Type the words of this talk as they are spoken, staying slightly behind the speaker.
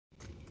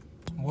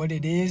What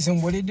it is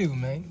and what it do,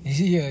 man.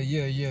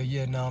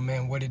 Yeah. Nah,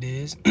 man, what it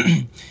is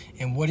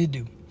and what it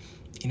do.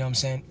 You know what I'm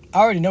saying? I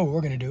already know what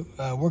we're going to do.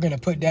 We're going to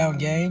put down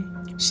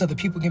game so the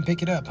people can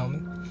pick it up,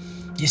 homie.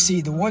 You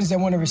see, the ones that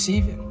want to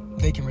receive it,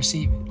 they can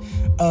receive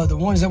it. The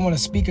ones that want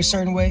to speak a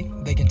certain way,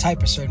 they can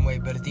type a certain way.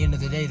 But at the end of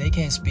the day, they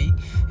can't speak.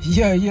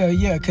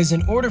 Yeah. Because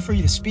in order for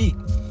you to speak,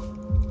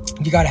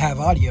 you got to have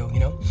audio, you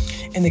know?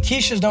 And the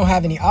Keishas don't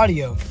have any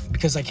audio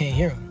because I can't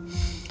hear them.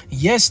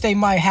 Yes, they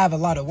might have a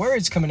lot of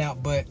words coming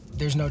out, but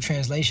there's no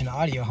translation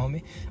audio,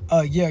 homie.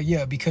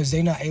 Because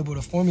they're not able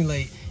to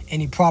formulate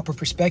any proper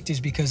perspectives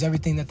because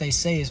everything that they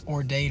say is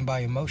ordained by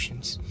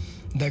emotions.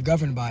 They're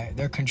governed by it.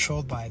 They're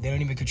controlled by it. They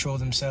don't even control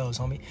themselves,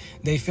 homie.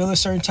 They feel a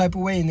certain type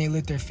of way and they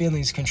let their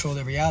feelings control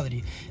their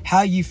reality.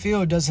 How you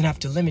feel doesn't have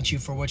to limit you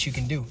for what you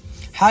can do.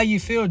 How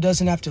you feel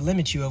doesn't have to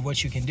limit you of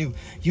what you can do.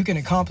 You can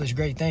accomplish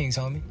great things,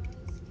 homie.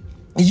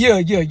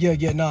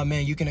 Yeah. Nah,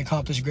 man, you can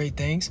accomplish great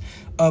things.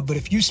 But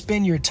if you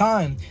spend your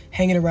time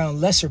hanging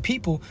around lesser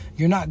people,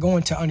 you're not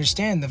going to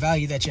understand the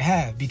value that you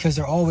have because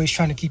they're always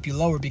trying to keep you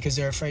lower because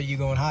they're afraid of you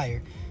going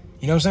higher.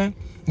 You know what I'm saying?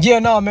 Yeah,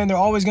 no, man, they're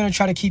always going to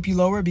try to keep you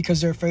lower because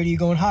they're afraid of you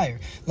going higher.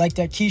 Like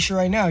that Keisha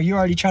right now, you're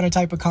already trying to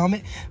type a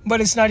comment, but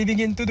it's not even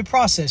getting through the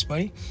process,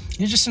 buddy.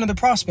 You're just another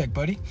prospect,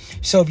 buddy.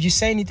 So if you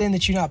say anything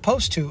that you're not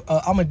supposed to,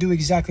 I'm going to do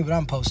exactly what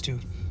I'm supposed to.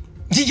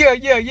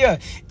 Yeah.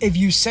 If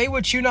you say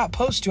what you're not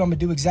supposed to, I'm going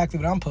to do exactly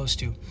what I'm supposed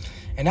to.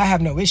 And I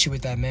have no issue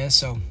with that, man.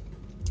 So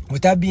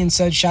with that being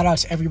said, shout out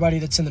to everybody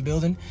that's in the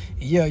building.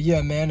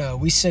 Yeah, man.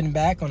 We sitting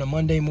back on a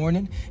Monday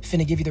morning,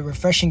 finna give you the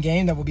refreshing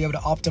game that will be able to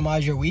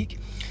optimize your week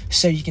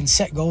so you can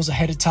set goals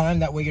ahead of time.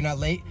 That way you're not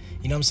late.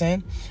 You know what I'm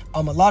saying?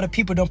 A lot of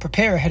people don't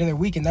prepare ahead of their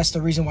week, and that's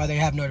the reason why they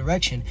have no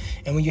direction.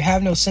 And when you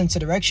have no sense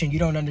of direction, you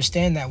don't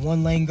understand that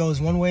one lane goes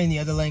one way and the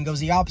other lane goes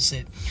the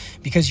opposite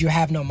because you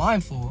have no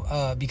mindful.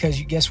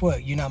 Because guess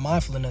what? You're not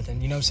mindful of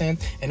nothing. You know what I'm saying?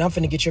 And I'm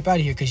finna get you up out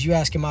of here because you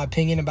asking my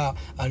opinion about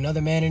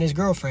another man and his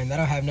girlfriend. That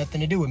don't have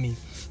nothing to do with me.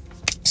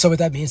 So with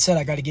that being said,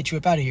 I got to get you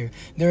up out of here.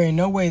 There ain't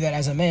no way that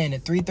as a man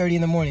at 3:30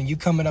 in the morning, you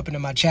coming up into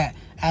my chat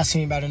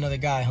asking me about another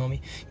guy, homie.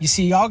 You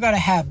see, y'all got to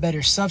have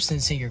better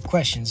substance in your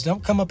questions.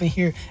 Don't come up in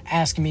here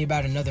asking me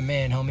about another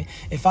man, homie.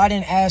 If I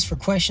didn't ask for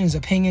questions,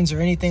 opinions,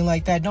 or anything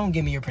like that, don't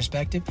give me your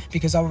perspective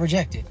because I will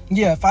reject it.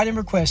 Yeah, if I didn't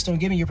request, don't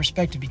give me your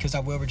perspective because I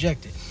will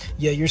reject it.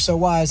 Yeah, you're so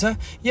wise, huh?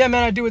 Yeah,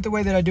 man, I do it the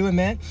way that I do it,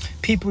 man.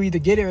 People either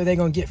get it or they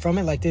going to get from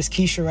it, like this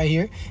Keisha right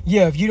here.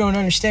 Yeah, if you don't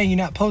understand, you're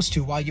not supposed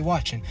to while you're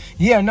watching.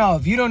 Yeah, no,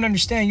 if you don't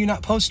understand, you're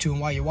not supposed to and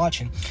while you're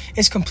watching.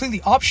 It's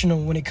completely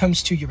optional when it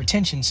comes to your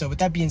retention. So with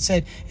that being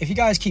said, if you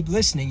guys keep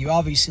listening, you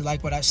obviously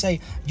like what I say.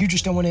 You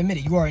just don't want to admit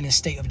it. You are in a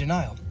state of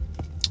denial.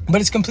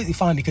 But it's completely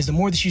fine because the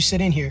more that you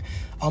sit in here,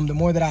 the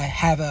more that I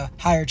have a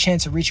higher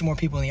chance of reaching more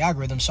people in the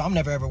algorithm. So I'm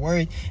never ever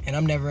worried and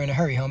I'm never in a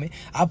hurry, homie.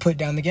 I put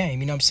down the game.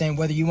 You know what I'm saying?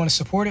 Whether you want to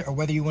support it or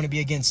whether you want to be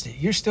against it,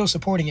 you're still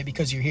supporting it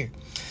because you're here.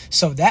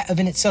 So that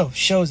in itself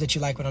shows that you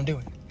like what I'm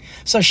doing.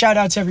 So shout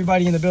out to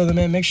everybody in the building,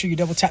 man. Make sure you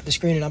double tap the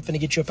screen and I'm finna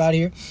get you up out of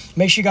here.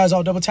 Make sure you guys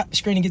all double tap the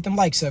screen and get them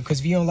likes up because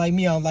if you don't like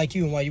me, I don't like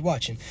you and while you're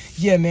watching.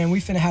 Yeah, man, we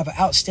finna have an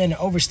outstanding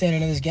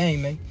overstanding in this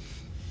game, man.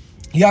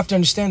 You have to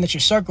understand that your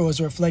circle is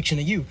a reflection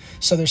of you.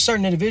 So there's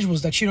certain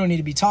individuals that you don't need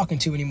to be talking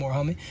to anymore,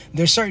 homie.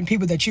 There's certain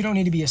people that you don't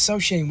need to be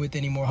associating with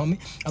anymore, homie.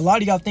 A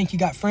lot of y'all think you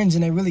got friends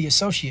and they really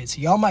associates.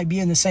 Y'all might be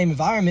in the same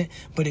environment,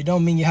 but it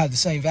don't mean you have the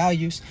same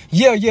values.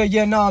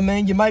 Nah,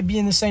 man. You might be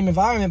in the same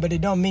environment, but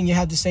it don't mean you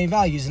have the same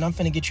values. And I'm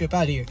finna get you up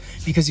out of here.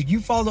 Because if you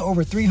follow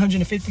over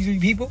 353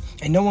 people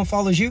and no one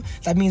follows you,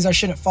 that means I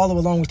shouldn't follow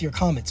along with your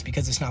comments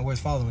because it's not worth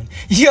following.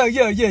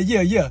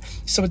 Yeah.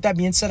 So with that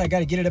being said, I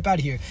gotta get it up out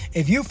of here.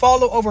 If you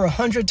follow over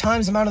 100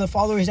 times the amount of the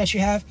followers that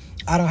you have,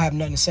 I don't have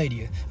nothing to say to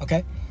you,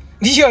 okay?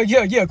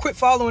 Yeah. Quit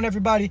following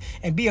everybody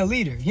and be a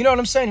leader. You know what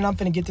I'm saying? And I'm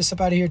finna get this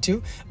up out of here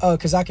too,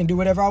 because I can do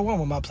whatever I want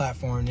with my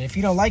platform. And if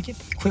you don't like it,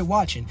 quit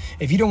watching.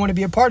 If you don't want to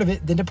be a part of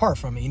it, then depart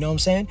from it. You know what I'm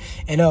saying?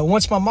 And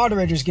once my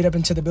moderators get up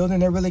into the building,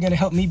 they're really going to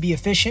help me be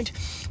efficient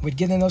with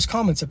getting those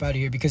comments up out of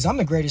here because I'm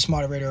the greatest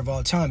moderator of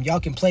all time. Y'all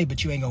can play,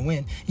 but you ain't going to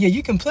win. Yeah,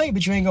 you can play,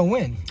 but you ain't going to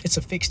win. It's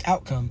a fixed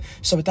outcome.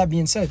 So with that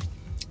being said,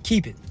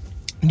 keep it.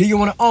 Do you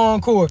want to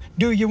encore?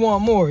 Do you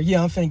want more?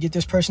 Yeah, I'm finna get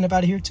this person up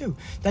out of here too.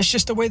 That's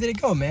just the way that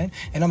it go, man.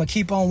 And I'm going to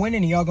keep on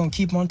winning and y'all going to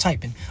keep on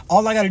typing.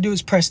 All I got to do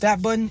is press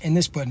that button and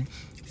this button.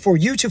 For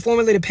you to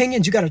formulate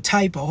opinions, you got to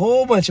type a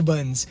whole bunch of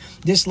buttons.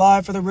 This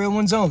live for the real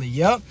ones only.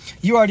 Yep.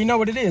 You already know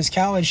what it is,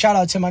 Cal. And shout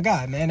out to my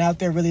guy, man. Out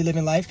there really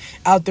living life.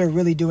 Out there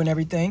really doing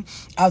everything.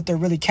 Out there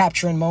really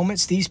capturing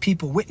moments. These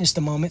people witness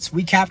the moments.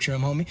 We capture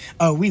them,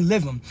 homie. We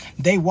live them.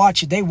 They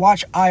watch it. They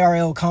watch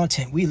IRL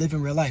content. We live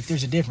in real life.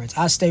 There's a difference.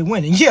 I stay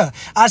winning. Yeah,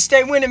 I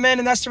stay winning, man.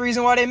 And that's the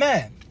reason why they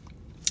mad.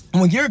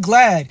 When you're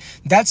glad,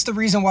 that's the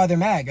reason why they're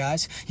mad,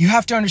 guys. You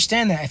have to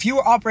understand that. If you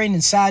were operating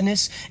in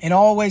sadness and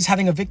always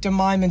having a victim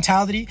mind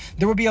mentality,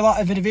 there would be a lot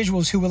of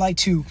individuals who would like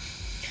to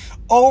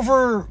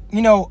over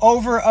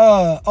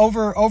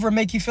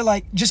make you feel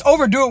like, just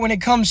overdo it when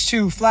it comes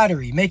to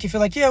flattery. Make you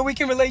feel like, yeah, we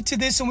can relate to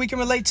this and we can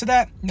relate to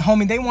that.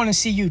 Homie, they want to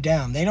see you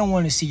down. They don't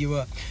want to see you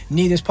up.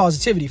 Need this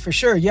positivity for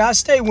sure. Yeah, I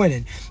stay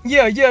winning.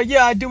 Yeah,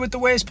 I do it the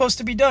way it's supposed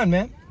to be done,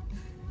 man.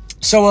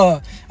 So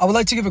I would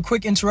like to give a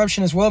quick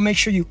interruption as well. Make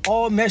sure you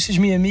all message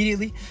me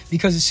immediately,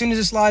 because as soon as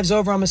this live's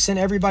over, I'm going to send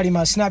everybody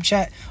my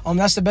Snapchat.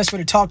 That's the best way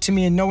to talk to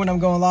me and know when I'm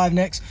going live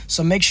next.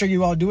 So make sure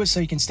you all do it so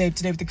you can stay up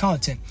to date with the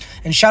content.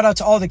 And shout out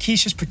to all the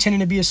Keishas pretending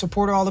to be a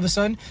supporter all of a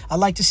sudden. I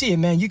like to see it,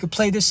 man. You could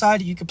play this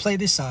side, you could play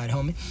this side,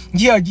 homie.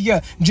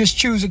 Yeah. Just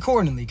choose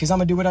accordingly, because I'm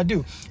going to do what I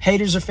do.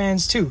 Haters are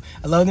fans too.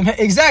 I love them.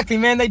 Exactly,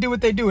 man. They do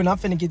what they do. And I'm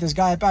finna get this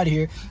guy up out of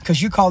here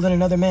because you called in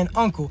another man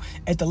uncle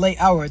at the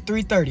late hour at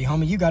 3:30,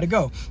 homie. You got to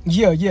go.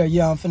 Yeah,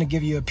 I'm finna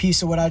give you a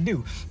piece of what I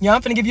do.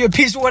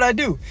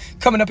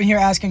 Coming up in here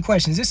asking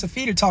questions. This a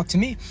feeder talk to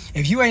me.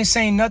 If you ain't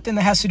saying nothing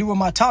that has to do with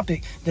my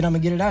topic, then I'm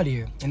gonna get it out of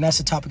here. And that's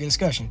the topic of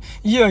discussion.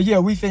 Yeah,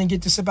 we finna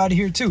get this up out of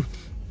here too.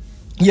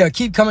 Yeah,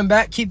 keep coming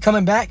back.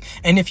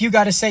 And if you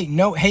got to say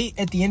no hate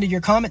at the end of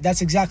your comment,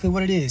 that's exactly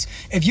what it is.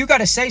 If you got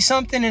to say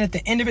something and at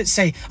the end of it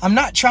say, I'm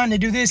not trying to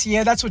do this,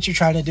 yeah, that's what you're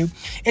trying to do.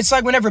 It's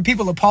like whenever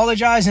people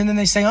apologize and then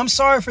they say, I'm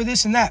sorry for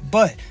this and that,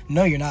 but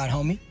no, you're not,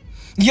 homie.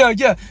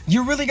 Yeah,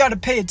 you really got to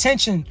pay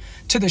attention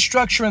to the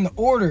structure and the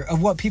order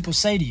of what people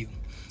say to you.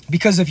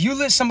 Because if you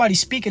let somebody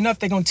speak enough,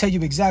 they're going to tell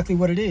you exactly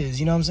what it is.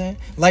 You know what I'm saying?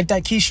 Like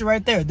that Keisha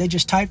right there. They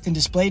just typed and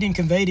displayed and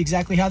conveyed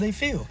exactly how they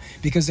feel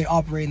because they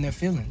operate in their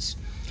feelings.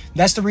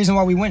 That's the reason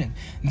why we winning.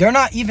 They're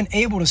not even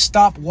able to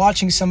stop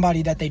watching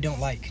somebody that they don't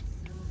like.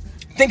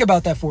 Think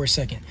about that for a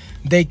second.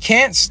 They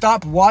can't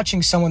stop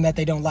watching someone that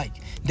they don't like.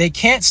 They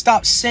can't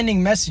stop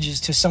sending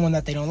messages to someone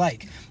that they don't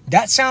like.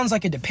 That sounds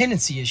like a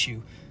dependency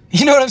issue.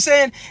 You know what I'm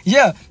saying?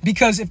 Yeah,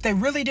 because if they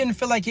really didn't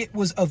feel like it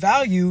was of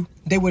value,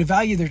 they would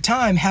value their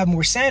time, have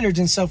more standards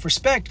and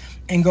self-respect,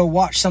 and go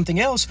watch something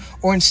else.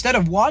 Or instead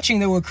of watching,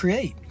 they will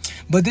create.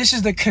 But this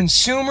is the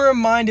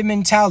consumer-minded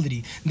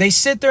mentality. They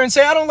sit there and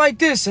say, I don't like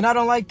this and I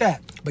don't like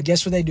that. But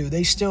guess what they do?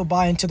 They still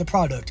buy into the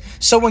product.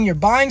 So when you're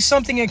buying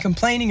something and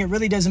complaining, it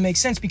really doesn't make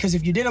sense, because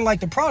if you didn't like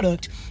the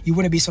product, you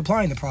wouldn't be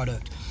supplying the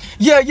product.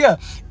 Yeah.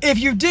 If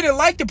you didn't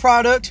like the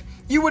product,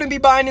 you wouldn't be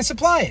buying and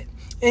supply it.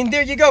 And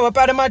there you go, up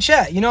out of my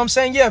chat. You know what I'm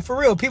saying? Yeah, for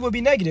real. People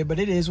be negative, but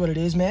it is what it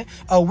is, man.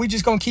 We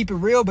just gonna keep it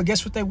real, but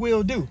guess what they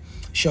will do?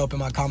 Show up in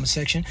my comment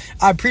section.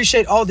 I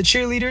appreciate all the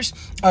cheerleaders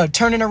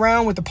turning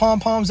around with the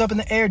pom-poms up in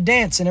the air,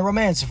 dancing and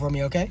romancing for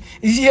me, okay?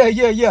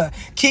 Yeah.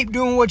 Keep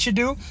doing what you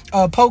do.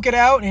 Poke it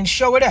out and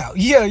show it out.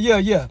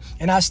 Yeah.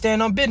 And I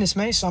stand on business,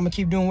 man, so I'm gonna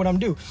keep doing what I'm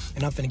doing.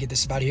 And I'm finna get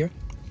this up out of here.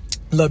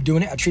 Love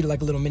doing it. I treat it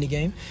like a little mini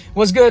game.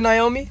 What's good,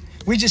 Naomi?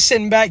 We just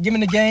sitting back, giving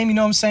the game, you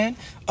know what I'm saying?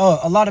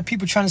 A lot of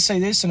people trying to say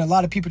this and a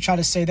lot of people try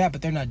to say that,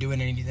 but they're not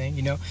doing anything,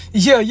 you know?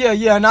 Yeah.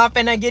 And I'm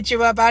finna get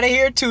you up out of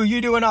here too. You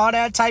doing all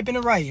that typing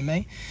and writing,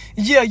 man.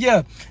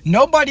 Yeah.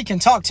 Nobody can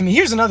talk to me.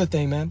 Here's another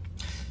thing, man.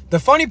 The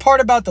funny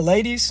part about the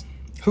ladies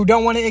who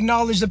don't want to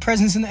acknowledge the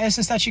presence and the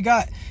essence that you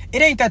got,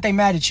 it ain't that they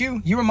mad at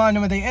you. You remind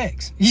them of their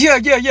ex.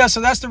 Yeah.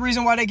 So that's the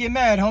reason why they get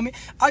mad, homie.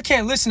 I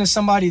can't listen to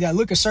somebody that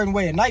look a certain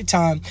way at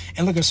nighttime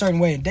and look a certain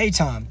way in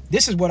daytime.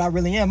 This is what I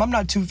really am. I'm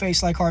not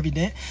two-faced like Harvey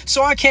Dent.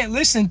 So I can't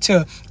listen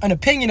to an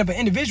opinion of an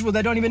individual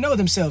that don't even know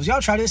themselves.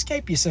 Y'all try to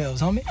escape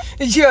yourselves, homie.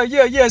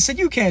 Yeah. So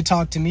you can't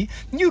talk to me.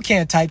 You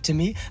can't type to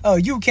me.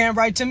 You can't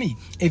write to me.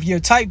 If you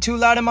type too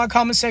loud in my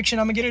comment section,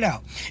 I'm gonna get it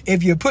out.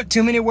 If you put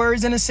too many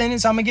words in a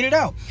sentence, I'm gonna get it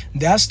out.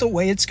 That's the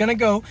way it's gonna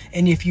go.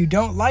 And if you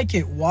don't like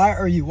it, why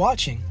are you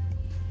watching?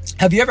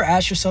 Have you ever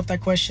asked yourself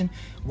that question?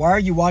 Why are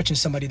you watching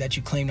somebody that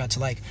you claim not to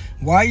like?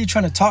 Why are you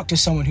trying to talk to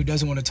someone who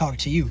doesn't want to talk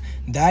to you?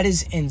 That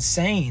is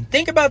insane.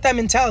 Think about that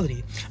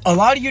mentality. A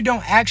lot of you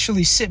don't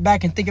actually sit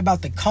back and think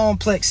about the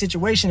complex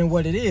situation and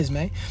what it is,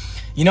 man.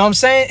 You know what I'm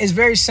saying? It's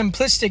very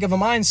simplistic of a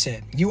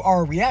mindset. You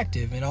are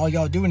reactive, and all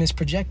y'all doing is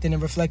projecting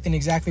and reflecting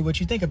exactly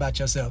what you think about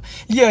yourself.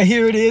 Yeah,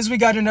 here it is. We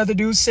got another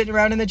dude sitting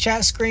around in the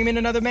chat screaming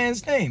another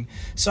man's name.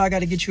 So I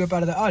got to get you up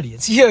out of the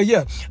audience.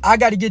 Yeah. I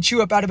got to get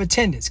you up out of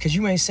attendance because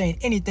you ain't saying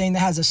anything that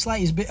has a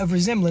slightest bit of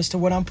resemblance to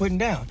what I'm putting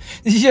down.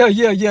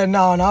 Yeah.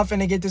 No, I'm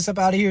finna get this up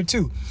out of here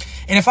too.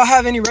 And if I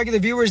have any regular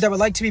viewers that would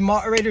like to be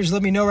moderators,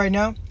 let me know right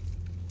now,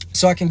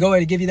 so I can go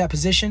ahead and give you that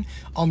position.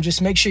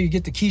 Just make sure you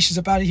get the quiches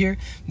up out of here.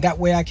 That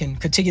way I can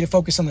continue to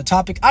focus on the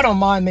topic. I don't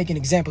mind making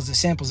examples and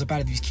samples up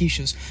out of these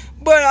quiches,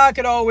 but I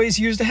could always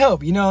use the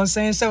help. You know what I'm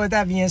saying? So with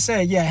that being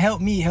said, yeah,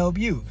 help me, help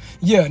you.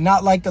 Yeah,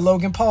 not like the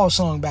Logan Paul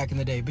song back in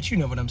the day, but you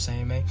know what I'm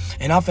saying, man.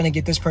 And I'm finna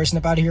get this person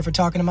up out of here for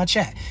talking to my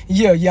chat.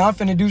 Yeah, I'm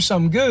finna do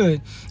something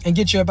good and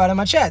get you up out of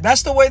my chat.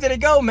 That's the way that it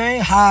go,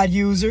 man. Hide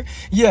user.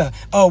 Yeah.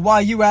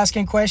 Why you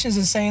asking questions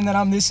and saying that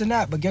I'm this and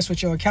that, but guess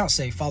what your account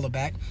say? Follow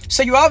back.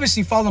 So you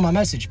obviously follow my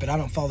message, but I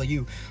don't follow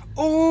you.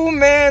 Oh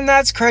man,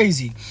 that's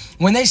crazy.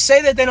 When they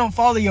say that they don't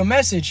follow your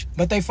message,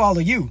 but they follow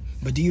you,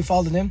 but do you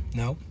follow them?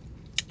 No.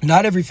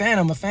 Not every fan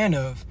I'm a fan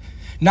of.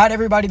 Not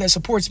everybody that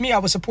supports me, I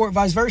would support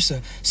vice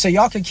versa. So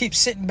y'all can keep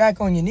sitting back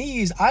on your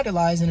knees,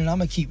 idolizing, and I'm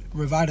going to keep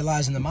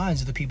revitalizing the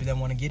minds of the people that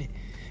want to get it.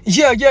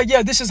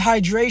 Yeah. This is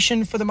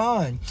hydration for the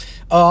mind.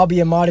 I'll be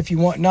a mod if you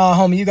want. Nah,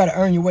 homie, you got to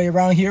earn your way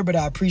around here. But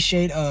I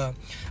appreciate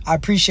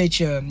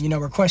you,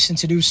 requesting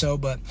to do so.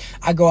 But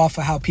I go off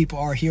of how people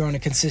are here on a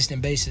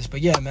consistent basis.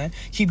 But yeah, man,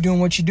 keep doing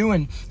what you're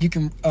doing. You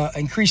can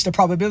increase the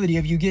probability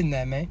of you getting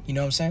that, man. You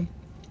know what I'm saying?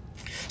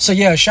 So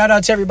yeah, shout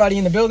out to everybody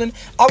in the building.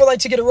 I would like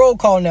to get a roll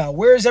call now.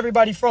 Where is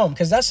everybody from?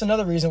 Because that's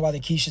another reason why the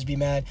Keishas be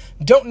mad.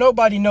 Don't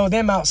nobody know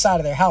them outside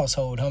of their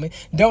household, homie.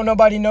 Don't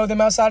nobody know them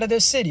outside of their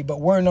city,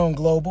 but we're known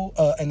global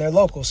and they're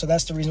local. So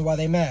that's the reason why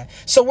they mad.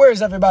 So where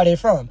is everybody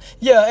from?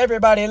 Yeah,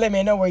 everybody let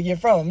me know where you're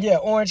from. Yeah,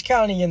 Orange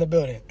County in the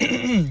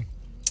building.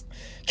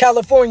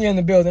 California in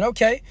the building.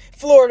 Okay.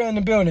 Florida in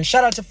the building.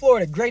 Shout out to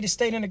Florida, greatest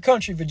state in the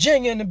country.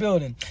 Virginia in the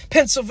building.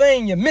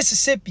 Pennsylvania,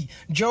 Mississippi,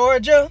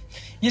 Georgia.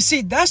 You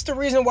see, that's the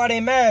reason why they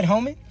mad,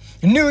 homie.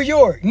 New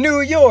York.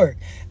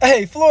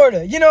 Hey,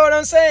 Florida. You know what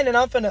I'm saying? And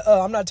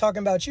I'm not talking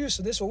about you,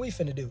 so this is what we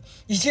finna do.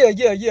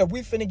 Yeah.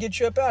 We finna get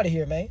you up out of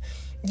here, man.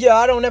 Yeah,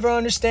 I don't ever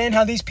understand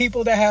how these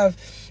people that have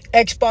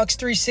Xbox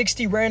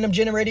 360 random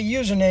generated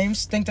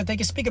usernames think that they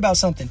can speak about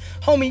something.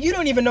 Homie, you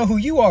don't even know who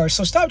you are,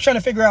 so stop trying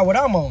to figure out what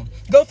I'm on.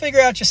 Go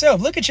figure out yourself.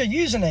 Look at your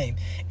username.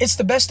 It's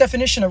the best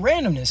definition of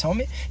randomness,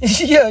 homie.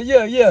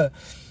 Yeah.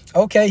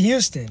 Okay,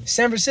 Houston,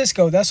 San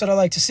Francisco, that's what I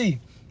like to see.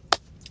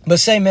 But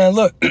say, man,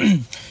 look,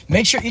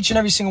 make sure each and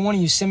every single one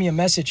of you send me a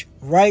message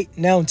right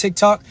now on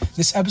TikTok.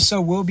 This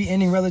episode will be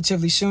ending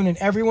relatively soon, and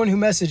everyone who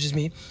messages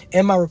me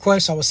in my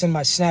request, I will send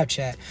my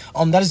Snapchat.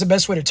 That is the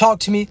best way to talk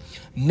to me,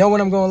 know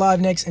when I'm going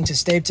live next, and to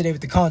stay up to date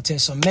with the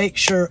content. So make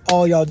sure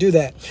all y'all do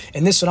that.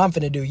 And this is what I'm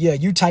finna do. Yeah,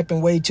 you type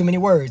in way too many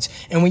words.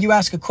 And when you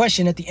ask a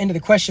question, at the end of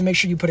the question, make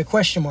sure you put a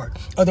question mark.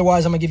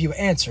 Otherwise, I'm gonna give you an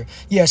answer.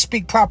 Yeah,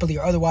 speak properly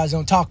or otherwise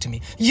don't talk to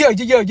me. Yeah.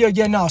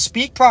 No,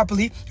 speak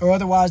properly or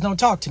otherwise don't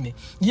talk to me.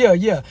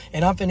 Yeah.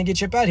 And I'm finna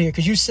get you up out of here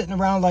because you sitting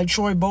around like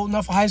Troy Bolton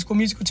off of High School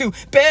Musical 2.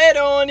 Bet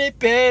on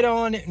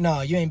it.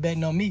 No, you ain't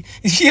betting on me.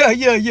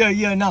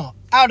 Yeah. No,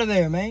 out of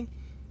there, man.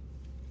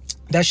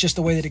 That's just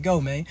the way that it go,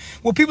 man.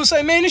 Well, people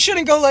say, man, it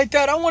shouldn't go like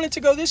that. I want it to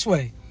go this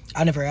way.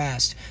 I never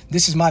asked.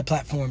 This is my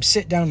platform.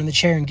 Sit down in the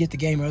chair and get the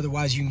game, or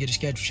otherwise you can get a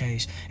schedule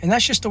change. And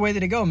that's just the way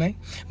that it go, man.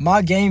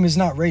 My game is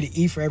not rated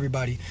E for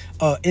everybody.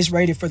 It's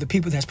rated for the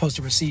people that's supposed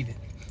to receive it.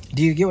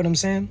 Do you get what I'm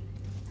saying?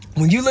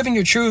 When you live in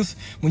your truth,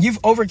 when you've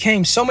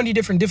overcame so many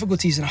different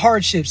difficulties and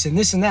hardships and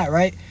this and that,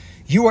 right?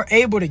 You are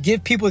able to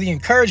give people the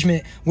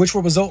encouragement which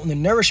will result in the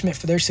nourishment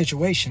for their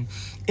situation.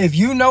 If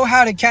you know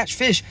how to catch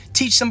fish,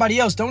 teach somebody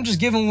else. Don't just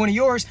give them one of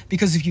yours,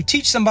 because if you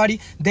teach somebody,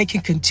 they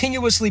can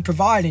continuously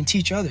provide and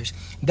teach others.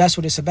 That's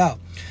what it's about.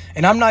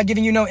 And I'm not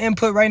giving you no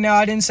input right now.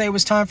 I didn't say it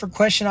was time for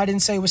question. I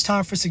didn't say it was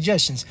time for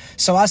suggestions.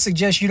 So I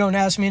suggest you don't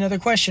ask me another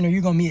question or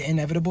you're going to meet an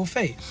inevitable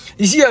fate.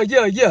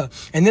 Yeah.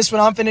 And this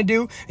what I'm finna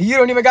do. You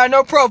don't even got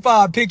no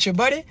profile picture,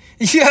 buddy.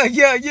 Yeah.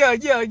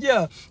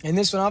 And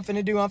this what I'm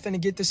finna do. I'm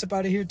finna get this up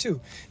out of here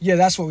too. Yeah,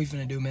 that's what we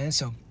finna do, man.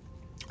 So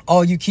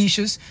all you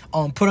Keishas,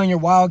 put on your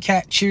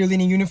Wildcat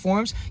cheerleading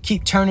uniforms.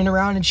 Keep turning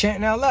around and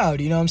chanting out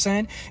loud. You know what I'm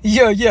saying?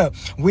 Yeah.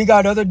 We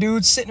got other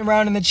dudes sitting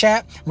around in the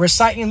chat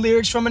reciting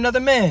lyrics from another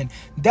man.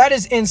 That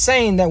is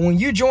insane that when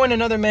you join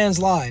another man's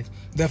live,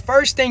 the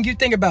first thing you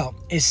think about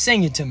is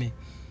singing to me.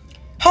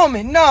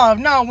 Homie,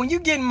 no. When you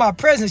get in my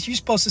presence, you're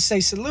supposed to say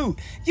salute.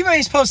 You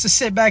ain't supposed to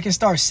sit back and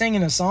start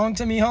singing a song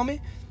to me,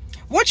 homie.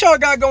 What y'all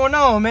got going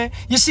on, man?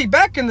 You see,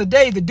 back in the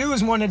day, the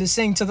dudes wanted to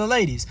sing to the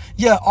ladies.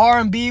 Yeah,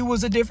 R&B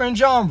was a different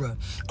genre.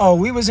 Oh,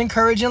 we was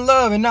encouraging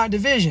love and not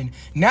division.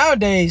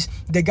 Nowadays,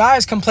 the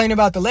guys complain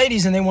about the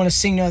ladies and they want to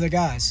sing to other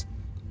guys.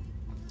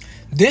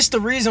 This the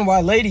reason why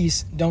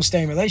ladies don't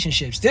stay in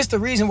relationships. This the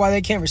reason why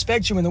they can't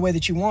respect you in the way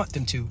that you want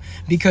them to.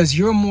 Because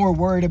you're more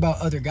worried about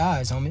other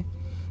guys, homie.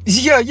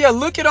 Yeah,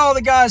 look at all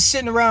the guys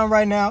sitting around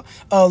right now,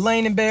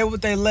 laying in bed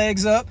with their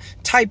legs up,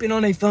 typing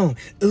on their phone.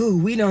 Ooh,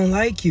 we don't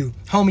like you.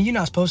 Homie, you're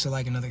not supposed to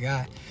like another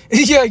guy.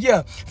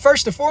 Yeah.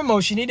 First and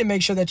foremost, you need to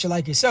make sure that you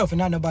like yourself and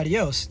not nobody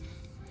else.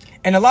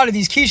 And a lot of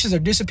these Keishas are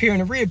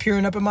disappearing and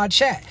reappearing up in my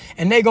chat.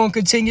 And they gonna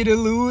continue to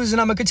lose, and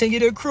I'm gonna continue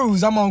to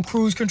cruise. I'm on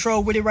cruise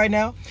control with it right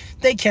now.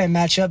 They can't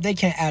match up. They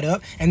can't add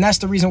up. And that's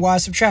the reason why I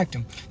subtract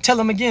them. Tell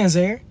them again,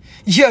 Zaire.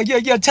 Yeah.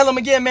 Tell them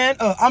again, man.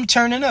 I'm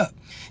turning up.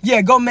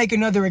 Yeah, go make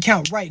another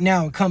account right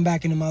now and come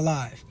back into my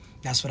live.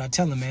 That's what I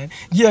tell them, man.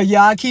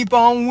 Yeah, I keep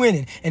on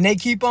winning. And they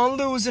keep on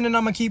losing, and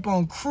I'm going to keep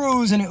on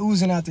cruising and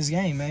oozing out this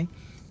game, man.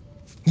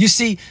 You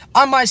see,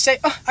 I might say,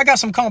 I got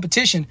some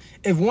competition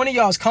if one of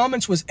y'all's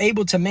comments was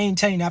able to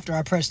maintain after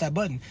I pressed that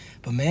button.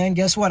 But, man,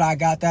 guess what? I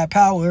got that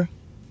power.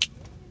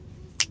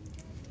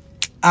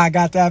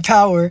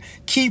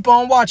 Keep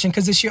on watching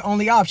because it's your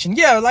only option.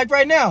 Yeah, like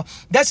right now,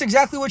 that's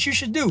exactly what you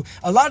should do.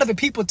 A lot of the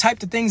people type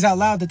the things out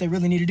loud that they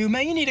really need to do.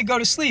 Man, you need to go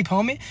to sleep,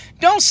 homie.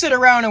 Don't sit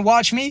around and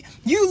watch me.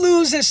 You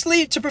lose in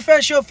sleep to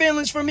profess your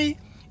feelings for me.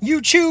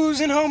 You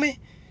choosing, homie.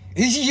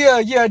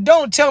 Yeah,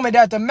 don't tell me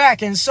that the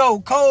Mac is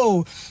so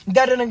cold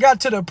that it done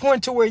got to the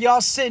point to where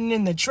y'all sitting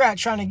in the track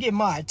trying to get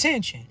my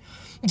attention.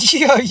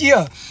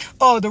 Yeah.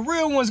 Oh, the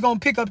real one's gonna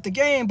pick up the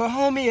game, but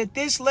homie, at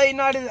this late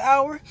night of the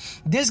hour,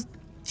 this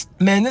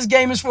Man, this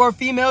game is for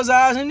females'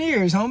 eyes and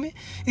ears, homie.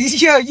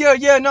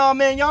 Yeah, no,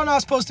 man, y'all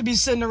not supposed to be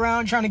sitting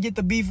around trying to get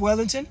the beef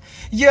Wellington.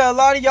 Yeah, a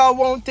lot of y'all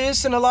want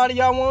this and a lot of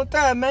y'all want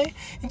that, man.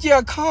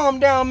 Yeah, calm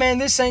down, man.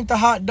 This ain't the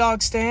hot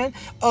dog stand.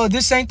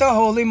 This ain't the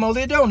holy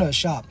moly donut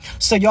shop.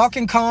 So y'all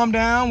can calm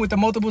down with the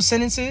multiple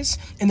sentences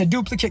and the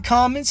duplicate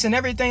comments and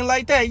everything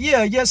like that.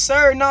 Yeah, yes,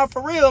 sir. Not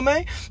for real,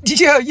 man.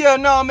 Yeah,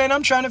 no, man,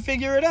 I'm trying to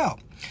figure it out.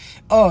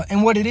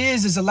 And what it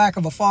is a lack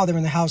of a father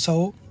in the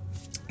household.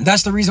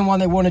 That's the reason why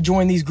they want to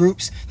join these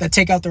groups that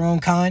take out their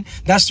own kind.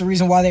 That's the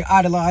reason why they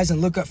idolize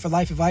and look up for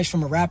life advice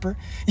from a rapper.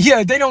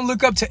 Yeah, they don't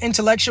look up to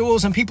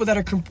intellectuals and people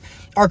that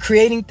are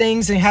creating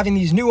things and having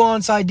these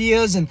nuanced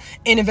ideas and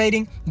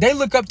innovating. They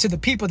look up to the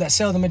people that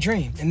sell them a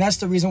dream. And that's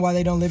the reason why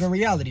they don't live in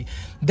reality.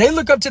 They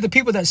look up to the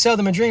people that sell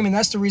them a dream. And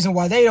that's the reason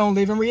why they don't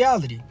live in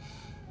reality.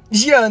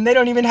 Yeah, and they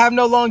don't even have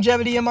no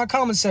longevity in my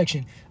comment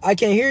section. I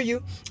can't hear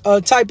you.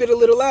 Type it a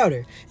little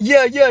louder.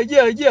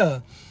 Yeah.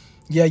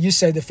 Yeah, you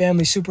say the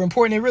family's super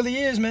important. It really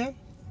is, man.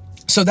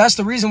 So that's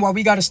the reason why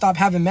we got to stop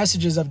having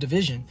messages of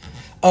division.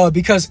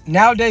 Because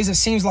nowadays it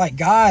seems like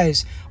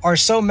guys are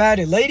so mad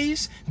at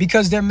ladies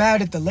because they're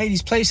mad at the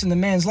lady's place in the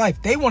man's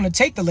life. They want to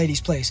take the lady's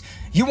place.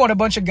 You want a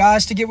bunch of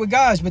guys to get with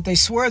guys, but they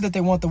swear that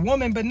they want the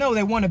woman, but no,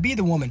 they want to be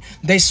the woman.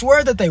 They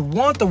swear that they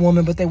want the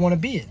woman, but they want to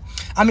be it.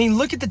 I mean,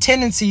 look at the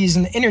tendencies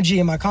and the energy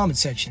in my comment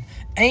section.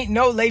 Ain't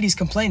no ladies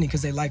complaining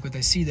because they like what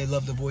they see. They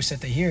love the voice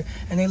that they hear,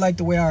 and they like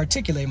the way I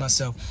articulate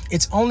myself.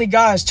 It's only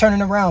guys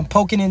turning around,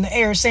 poking in the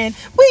air, saying,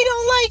 we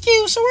don't like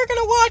you, so we're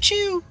going to watch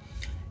you.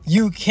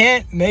 You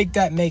can't make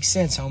that make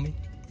sense, homie.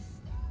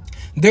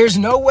 There's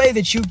no way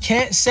that you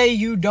can't say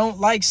you don't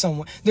like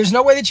someone. There's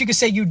no way that you can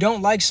say you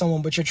don't like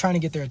someone, but you're trying to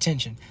get their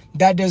attention.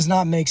 That does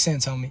not make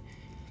sense, homie.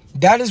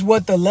 That is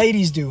what the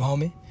ladies do,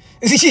 homie.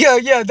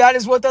 Yeah, that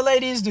is what the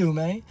ladies do,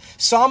 man.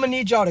 So I'm going to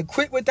need y'all to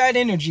quit with that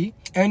energy,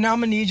 and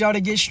I'm going to need y'all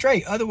to get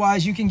straight.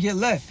 Otherwise, you can get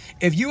left.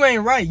 If you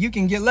ain't right, you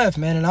can get left,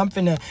 man, and I'm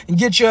finna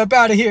get you up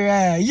out of here.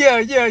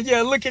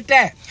 Yeah, look at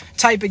that.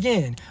 Type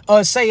again.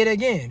 Say it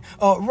again.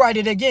 Write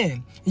it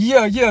again.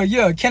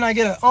 Yeah. Can I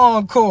get an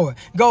encore?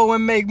 Go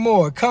and make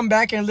more. Come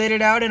back and let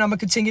it out, and I'm going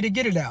to continue to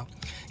get it out.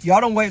 Y'all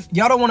don't want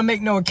to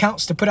make no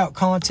accounts to put out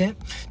content,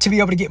 to be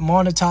able to get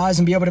monetized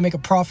and be able to make a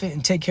profit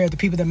and take care of the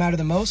people that matter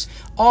the most.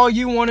 All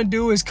you want to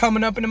do is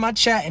coming up into my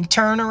chat and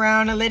turn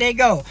around and let it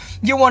go.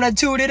 You want to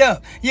toot it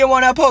up. You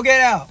want to poke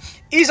it out.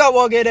 East I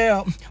walk it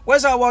out.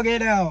 West I walk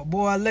it out.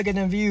 Boy, look at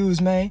them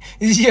views, man.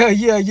 Yeah.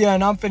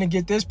 And I'm finna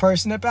get this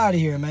person up out of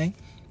here, man.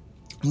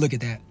 Look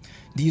at that.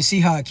 Do you see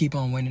how I keep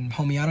on winning?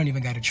 Homie, I don't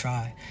even got to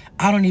try.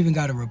 I don't even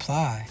got to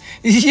reply.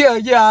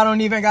 Yeah, I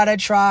don't even got to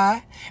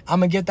try. I'm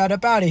going to get that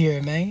up out of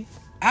here, man.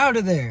 Out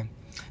of there.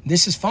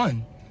 This is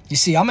fun. You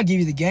see, I'm going to give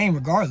you the game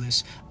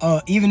regardless.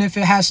 Even if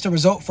it has to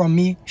result from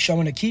me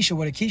showing Akeisha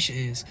what Akeisha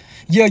is.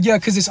 Yeah,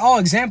 because it's all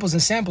examples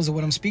and samples of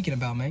what I'm speaking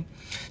about, man.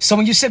 So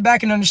when you sit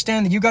back and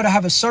understand that you got to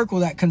have a circle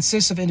that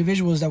consists of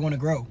individuals that want to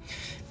grow.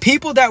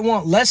 People that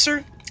want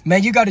lesser,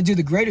 man, you got to do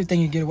the greater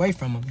thing and get away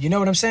from them. You know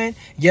what I'm saying?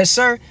 Yes,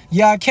 sir.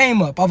 Yeah, I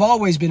came up. I've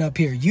always been up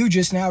here. You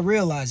just now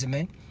realize it,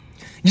 man.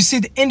 You see,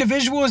 the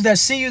individuals that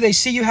see you, they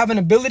see you have an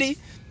ability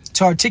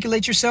to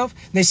articulate yourself.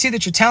 They see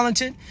that you're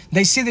talented.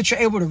 They see that you're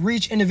able to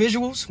reach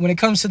individuals when it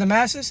comes to the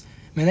masses.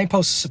 Man, they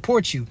supposed to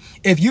support you.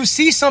 If you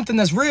see something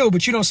that's real,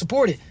 but you don't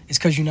support it, it's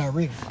because you're not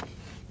real.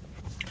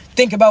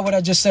 Think about what I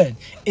just said.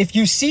 If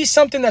you see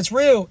something that's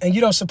real and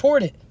you don't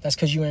support it, that's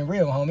because you ain't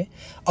real, homie.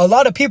 A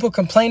lot of people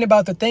complain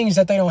about the things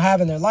that they don't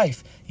have in their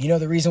life. You know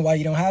the reason why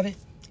you don't have it?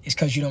 It's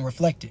because you don't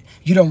reflect it.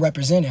 You don't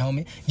represent it,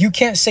 homie. You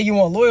can't say you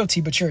want loyalty,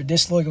 but you're a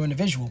disloyal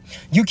individual.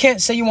 You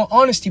can't say you want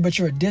honesty, but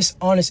you're a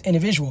dishonest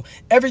individual.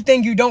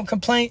 Everything you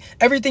complain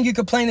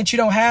that you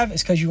don't have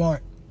is because you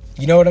aren't.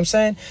 You know what I'm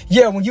saying?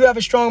 Yeah, when you have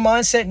a strong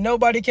mindset,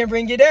 nobody can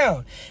bring you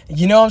down.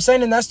 You know what I'm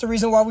saying? And that's the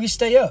reason why we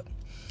stay up.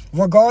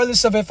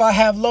 Regardless of if I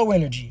have low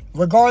energy,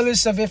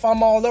 regardless of if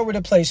I'm all over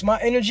the place, my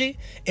energy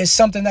is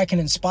something that can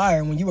inspire.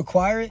 And when you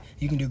acquire it,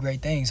 you can do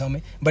great things,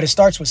 homie. But it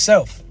starts with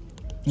self.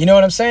 You know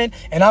what I'm saying?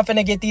 And I'm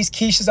finna get these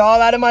Keishas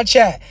all out of my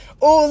chat.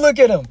 Oh, look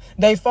at them.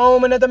 They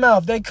foaming at the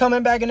mouth. They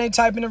coming back and they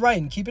typing and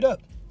writing. Keep it up.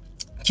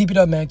 Keep it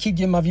up, man. Keep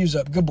getting my views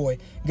up. Good boy.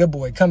 Good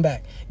boy. Come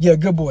back. Yeah,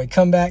 good boy.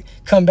 Come back.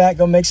 Come back.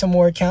 Go make some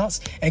more accounts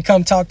and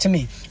come talk to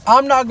me.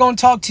 I'm not going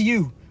to talk to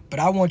you, but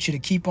I want you to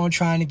keep on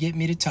trying to get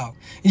me to talk.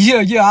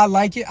 Yeah, I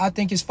like it. I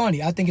think it's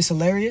funny. I think it's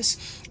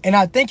hilarious. And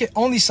I think it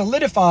only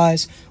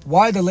solidifies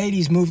why the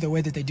ladies move the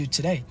way that they do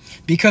today.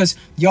 Because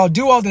y'all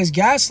do all this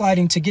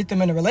gaslighting to get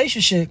them in a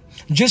relationship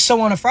just so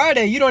on a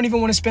Friday, you don't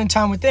even want to spend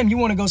time with them. You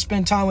want to go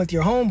spend time with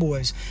your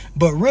homeboys.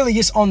 But really,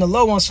 it's on the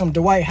low on some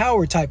Dwight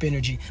Howard type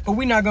energy. But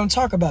we're not going to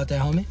talk about that,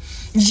 homie.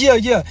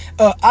 Yeah.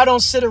 I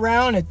don't sit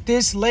around at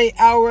this late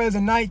hour of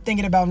the night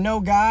thinking about no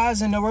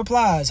guys and no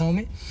replies,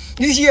 homie.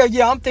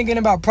 Yeah, I'm thinking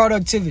about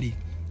productivity.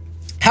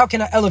 How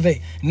can I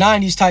elevate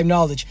 90s type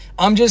knowledge?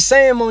 I'm just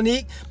saying,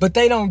 Monique, but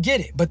they don't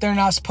get it. But they're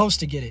not supposed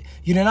to get it.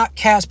 You do not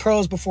cast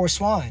pearls before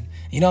swine.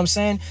 You know what I'm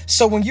saying?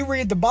 So when you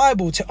read the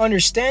Bible, to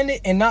understand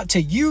it and not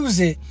to use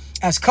it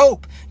as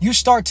cope, you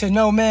start to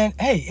know, man,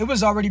 hey, it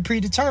was already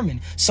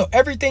predetermined. So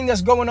everything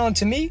that's going on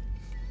to me,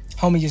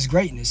 homie, is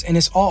greatness. And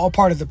it's all a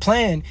part of the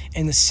plan,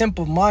 and the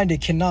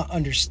simple-minded cannot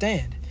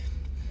understand.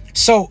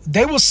 So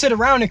they will sit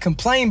around and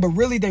complain, but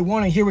really they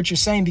want to hear what you're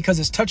saying because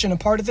it's touching a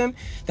part of them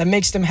that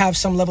makes them have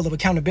some level of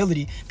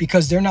accountability,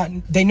 because they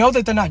know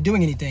that they're not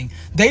doing anything.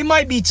 They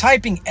might be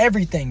typing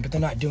everything, but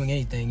they're not doing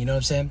anything. You know what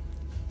I'm saying?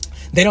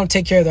 They don't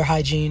take care of their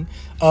hygiene.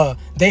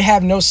 They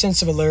have no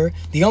sense of allure.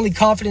 The only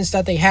confidence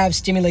that they have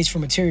stimulates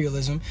from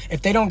materialism.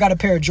 If they don't got a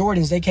pair of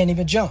Jordans, they can't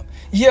even jump.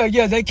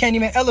 Yeah, they can't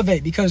even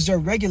elevate because they're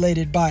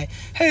regulated by,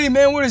 hey,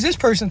 man, what does this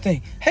person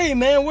think? Hey,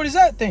 man, what does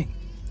that think?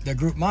 They're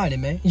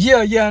group-minded, man.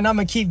 Yeah, and I'm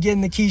going to keep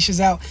getting the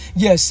quiches out.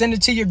 Yeah, send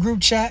it to your group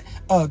chat.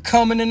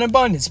 Coming in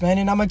abundance, man.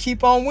 And I'm going to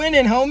keep on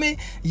winning, homie.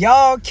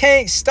 Y'all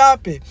can't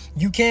stop it.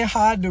 You can't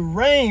hide the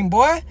rain,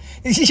 boy.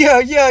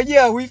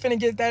 Yeah. We finna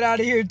get that out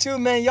of here, too,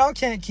 man. Y'all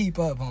can't keep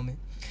up, homie.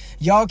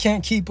 Y'all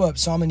can't keep up,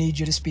 so I'm going to need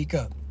you to speak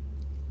up.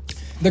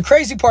 The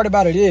crazy part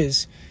about it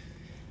is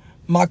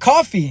my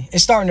coffee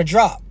is starting to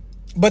drop,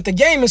 but the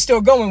game is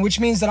still going, which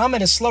means that I'm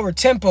at a slower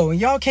tempo,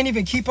 and y'all can't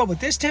even keep up with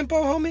this tempo,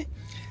 homie.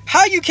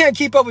 How you can't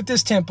keep up with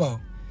this tempo?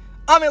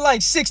 I'm at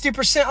like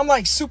 60%. I'm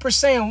like Super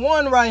Saiyan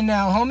 1 right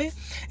now, homie.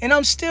 And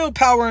I'm still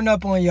powering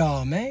up on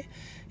y'all, man.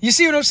 You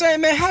see what I'm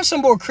saying, man? Have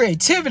some more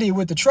creativity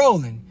with the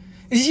trolling.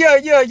 Yeah.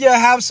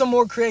 Have some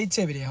more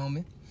creativity,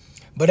 homie.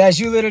 But as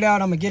you let it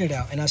out, I'm going to get it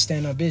out. And I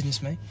stand on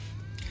business, man.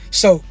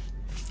 So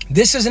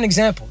this is an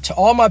example to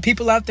all my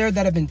people out there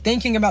that have been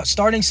thinking about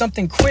starting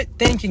something. Quit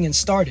thinking and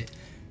start it.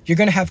 You're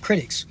going to have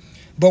critics.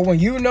 But when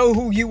you know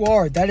who you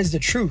are, that is the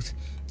truth.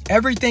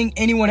 Everything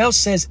anyone else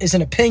says is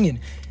an opinion.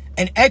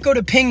 An echoed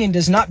opinion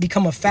does not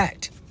become a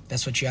fact.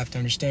 That's what you have to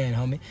understand,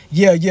 homie.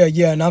 Yeah.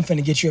 And I'm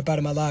finna get you up out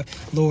of my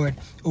life. Lord,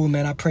 oh,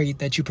 man, I pray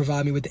that you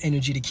provide me with the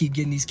energy to keep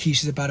getting these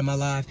quiches up out of my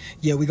life.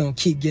 Yeah, we're going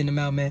to keep getting them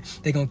out, man.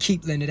 They're going to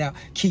keep letting it out.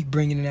 Keep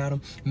bringing it out.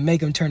 Make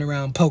them turn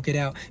around, poke it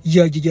out.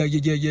 Yeah.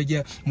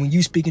 When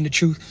you speaking the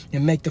truth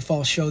and make the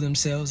false show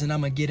themselves, and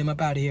I'm going to get them up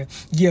out of here.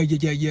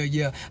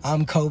 Yeah.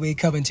 I'm Kobe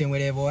Covington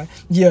with it, boy.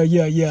 Yeah.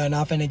 And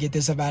I'm finna get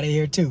this up out of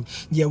here, too.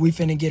 Yeah, we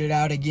finna get it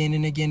out again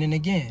and again and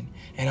again.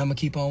 And I'm going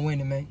to keep on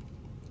winning, man.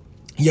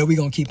 Yeah, we're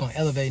going to keep on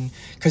elevating.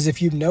 Because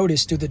if you've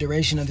noticed through the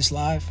duration of this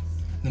live,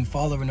 them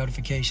follower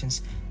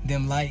notifications,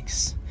 them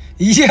likes.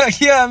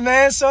 Yeah,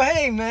 man. So,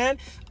 hey, man,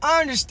 I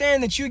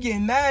understand that you get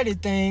mad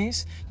at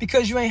things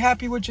because you ain't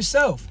happy with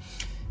yourself.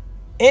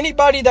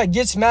 Anybody that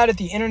gets mad at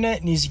the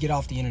internet needs to get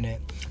off the internet.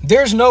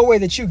 There's no way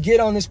that you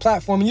get on this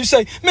platform and you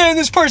say, man,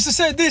 this person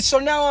said this, so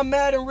now I'm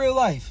mad in real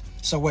life.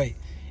 So wait,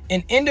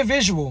 an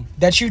individual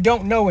that you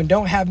don't know and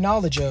don't have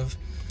knowledge of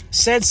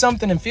said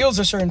something and feels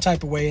a certain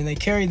type of way, and they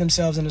carry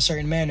themselves in a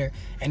certain manner,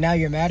 and now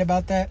you're mad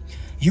about that?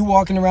 You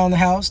walking around the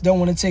house, don't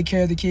want to take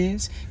care of the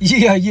kids?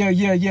 Yeah.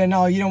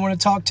 No, you don't want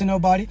to talk to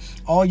nobody.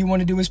 All you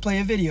want to do is play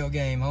a video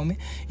game, homie.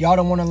 Y'all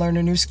don't want to learn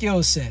a new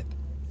skill set.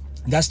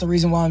 That's the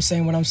reason why I'm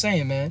saying what I'm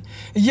saying, man.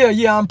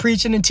 Yeah, I'm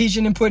preaching and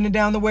teaching and putting it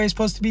down the way it's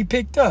supposed to be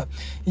picked up.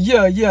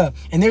 Yeah.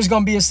 And there's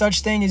going to be a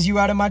such thing as you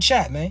out of my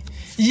chat, man.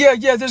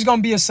 Yeah, there's going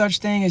to be a such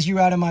thing as you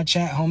out of my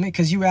chat, homie,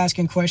 because you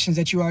asking questions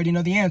that you already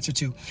know the answer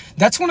to.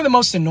 That's one of the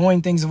most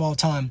annoying things of all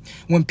time.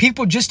 When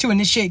people, just to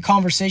initiate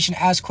conversation,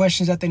 ask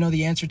questions that they know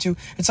the answer to.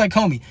 It's like,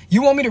 homie,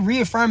 you want me to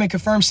reaffirm and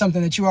confirm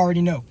something that you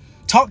already know.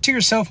 Talk to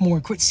yourself more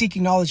and quit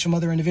seeking knowledge from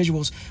other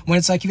individuals when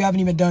it's like you haven't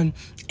even done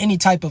any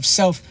type of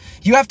self.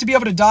 You have to be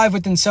able to dive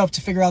within self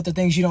to figure out the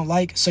things you don't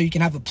like so you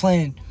can have a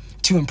plan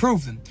to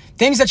improve them.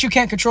 Things that you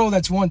can't control,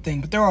 that's one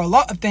thing. But there are a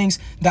lot of things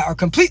that are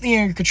completely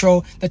in your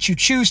control that you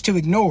choose to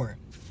ignore.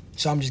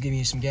 So I'm just giving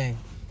you some game.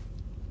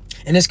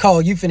 And it's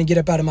called You Finna Get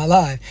Up Out of My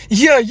Life.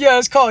 Yeah,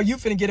 it's called You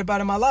Finna Get Up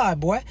Out of My Life,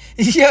 boy.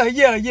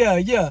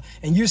 Yeah.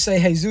 And you say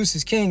Jesus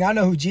is king. I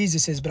know who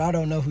Jesus is, but I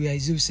don't know who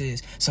Jesus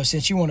is. So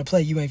since you want to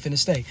play, you ain't finna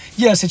stay.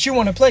 Yeah, since you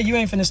want to play, you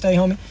ain't finna stay,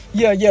 homie.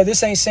 Yeah,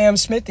 this ain't Sam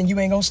Smith, and you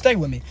ain't gonna stay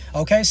with me.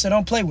 Okay, so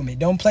don't play with me.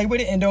 Don't play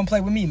with it, and don't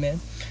play with me, man.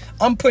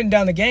 I'm putting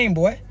down the game,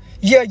 boy.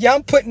 Yeah,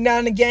 I'm putting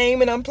down the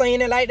game, and I'm playing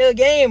it like the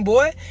game,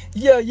 boy.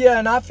 Yeah,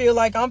 and I feel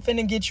like I'm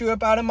finna get you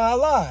up out of my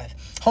life.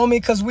 Homie,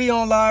 because we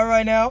on live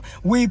right now.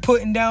 We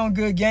putting down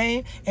good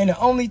game. And the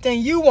only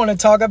thing you want to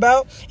talk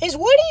about is,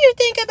 what do you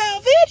think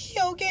about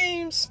video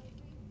games?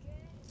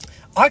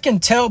 I can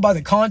tell by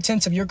the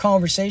contents of your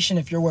conversation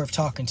if you're worth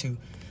talking to.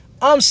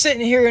 I'm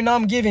sitting here and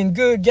I'm giving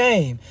good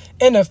game.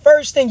 And the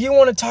first thing you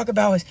want to talk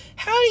about is,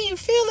 how do you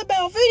feel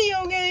about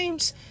video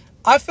games?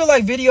 I feel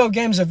like video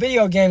games are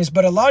video games,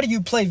 but a lot of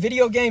you play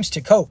video games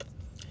to cope.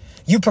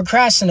 You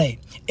procrastinate.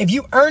 If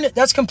you earn it,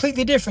 that's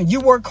completely different. You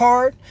work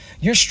hard.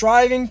 You're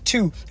striving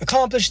to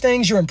accomplish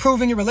things. You're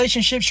improving your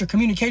relationships, your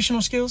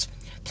communicational skills.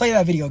 Play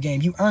that video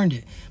game. You earned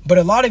it. But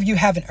a lot of you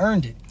haven't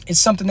earned it. It's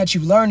something that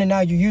you've learned, and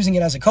now you're using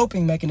it as a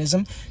coping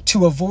mechanism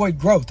to avoid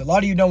growth. A lot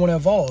of you don't want to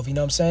evolve. You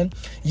know what I'm saying?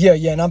 Yeah,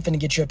 and I'm finna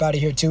get you up out of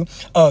here too.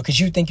 Because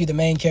you think you're the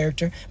main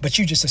character, but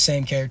you're just the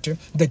same character.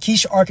 The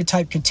Keisha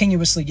archetype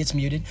continuously gets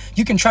muted.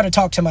 You can try to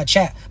talk to my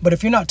chat, but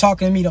if you're not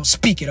talking to me, don't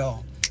speak at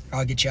all. or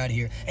I'll get you out of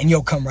here. And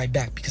you'll come right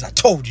back because I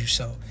told you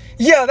so.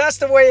 Yeah, that's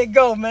the way it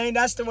go, man.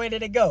 That's the way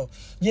that it go.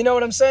 You know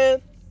what I'm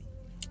saying?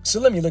 So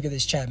let me look at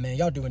this chat, man.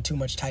 Y'all doing too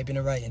much typing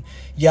and writing.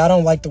 Yeah, I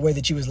don't like the way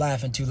that you was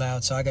laughing too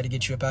loud, so I got to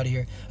get you up out of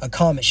here. A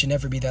comment should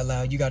never be that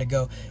loud. You got to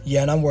go.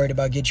 Yeah, and I'm worried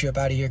about getting you up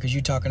out of here because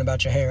you talking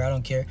about your hair. I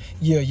don't care.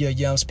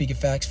 Yeah, I'm speaking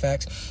facts.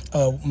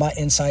 My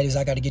insight is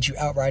I got to get you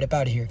outright up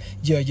out of here.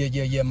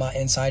 Yeah. My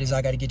insight is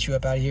I got to get you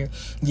up out of here.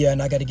 Yeah,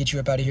 and I got to get you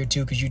up out of here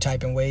too because you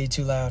typing way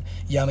too loud.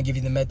 Yeah, I'm going to give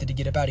you the method to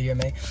get up out of here,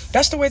 man.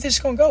 That's the way this is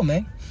going to go,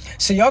 man.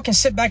 So y'all can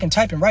sit back and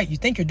type and write. You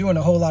think you're doing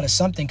a whole lot of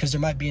something because there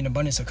might be an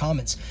abundance of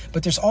comments,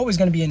 but there's always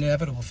going to be an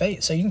inevitable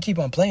fate. So you can keep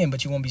on playing,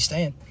 but you won't be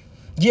staying.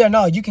 Yeah,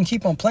 no, you can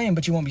keep on playing,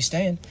 but you won't be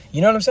staying. You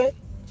know what I'm saying?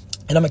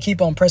 And I'm going to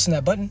keep on pressing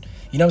that button.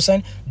 You know what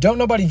I'm saying? Don't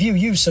nobody view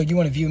you, so you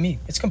want to view me.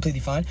 It's completely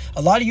fine.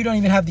 A lot of you don't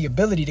even have the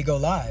ability to go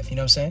live. You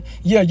know what I'm saying?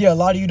 Yeah, a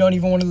lot of you don't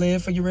even want to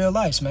live for your real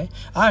lives, man.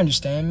 I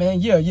understand, man.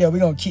 Yeah, we're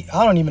going to keep...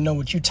 I don't even know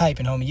what you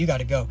typing, homie. You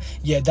got to go.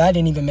 Yeah, that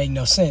didn't even make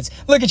no sense.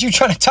 Look at you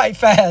trying to type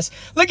fast.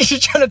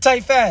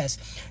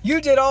 You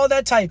did all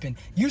that typing.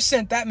 You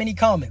sent that many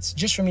comments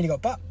just for me to go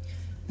pop.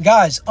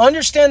 Guys,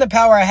 understand the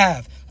power I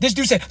have. This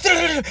dude said,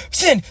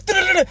 sin,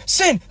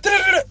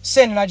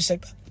 and I just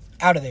said,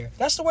 out of there.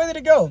 That's the way that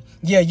it go.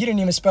 Yeah, you didn't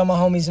even spell my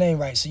homie's name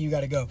right, so you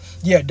got to go.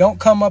 Yeah, don't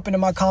come up into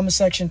my comment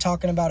section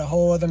talking about a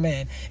whole other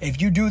man.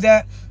 If you do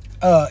that,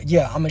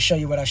 yeah, I'm going to show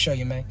you what I show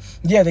you, man.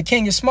 Yeah, the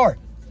king is smart.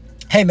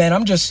 Hey, man,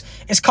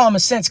 it's common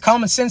sense.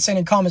 Common sense ain't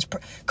in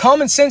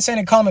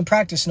common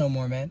practice no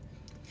more, man.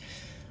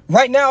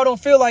 Right now, I don't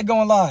feel like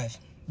going live,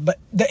 but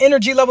the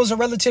energy levels are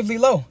relatively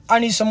low. I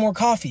need some more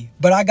coffee,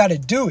 but I got to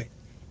do it.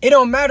 It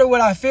don't matter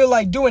what I feel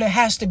like doing. It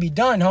has to be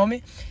done,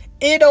 homie.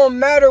 It don't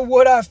matter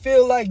what I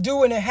feel like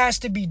doing. It has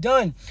to be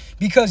done.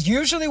 Because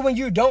usually when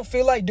you don't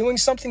feel like doing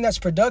something that's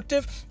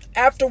productive,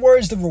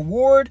 afterwards the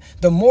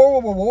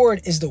moral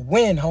reward is the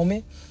win,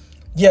 homie.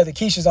 Yeah, the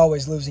Keisha's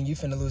always losing. You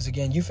finna lose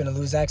again. You finna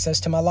lose access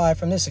to my live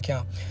from this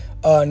account.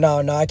 No,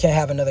 I can't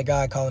have another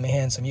guy calling me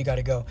handsome. You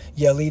gotta go.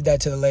 Yeah, leave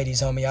that to the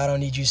ladies, homie. I don't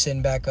need you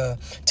sitting back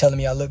telling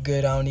me I look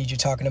good. I don't need you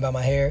talking about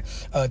my hair,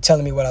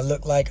 telling me what I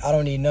look like. I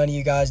don't need none of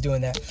you guys doing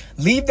that.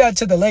 Leave that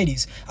to the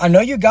ladies. I know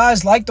you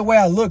guys like the way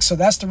I look, so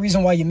that's the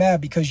reason why you're mad,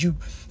 because you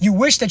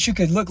wish that you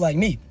could look like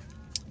me.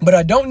 But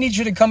I don't need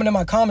you to come into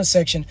my comment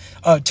section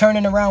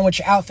turning around with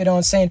your outfit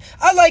on saying,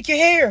 I like your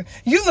hair.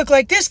 You look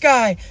like this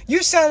guy.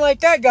 You sound like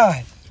that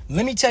guy.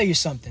 Let me tell you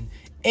something.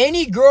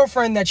 Any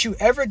girlfriend that you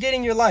ever get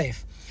in your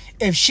life,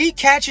 if she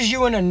catches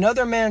you in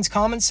another man's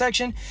comment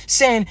section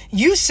saying,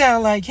 you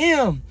sound like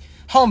him,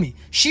 homie,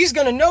 she's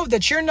going to know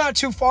that you're not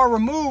too far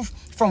removed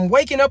from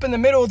waking up in the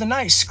middle of the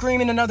night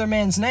screaming another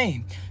man's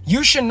name.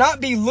 You should not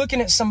be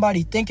looking at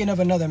somebody thinking of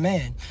another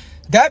man.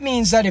 That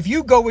means that if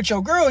you go with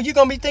your girl, you're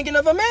going to be thinking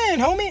of a man,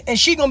 homie. And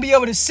she going to be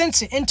able to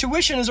sense it.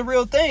 Intuition is a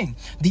real thing.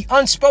 The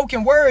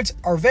unspoken words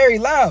are very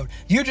loud.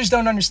 You just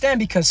don't understand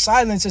because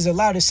silence is the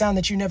loudest sound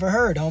that you never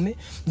heard, homie.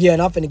 Yeah,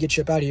 and I'm finna get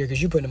you up out of here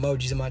because you putting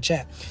emojis in my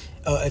chat.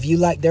 If you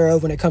like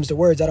thereof when it comes to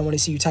words, I don't want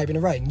to see you typing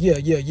and writing. Yeah.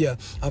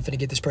 I'm finna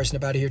get this person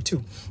up out of here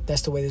too.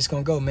 That's the way this is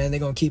going to go, man. They're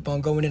going to keep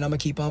on going and I'm going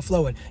to keep on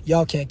flowing.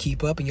 Y'all can't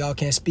keep up and y'all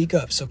can't speak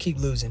up. So keep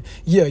losing.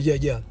 Yeah.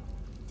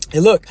 Hey,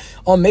 look,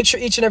 make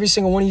sure each and every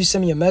single one of you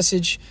send me a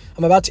message.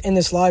 I'm about to end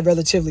this live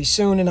relatively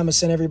soon, and I'm going to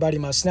send everybody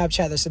my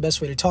Snapchat. That's the best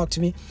way to talk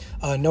to me.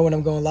 Know when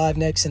I'm going live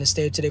next and to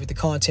stay up to date with the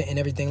content and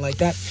everything like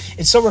that.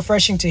 It's so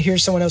refreshing to hear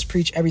someone else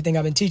preach everything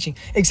I've been teaching.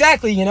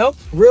 Exactly, you know,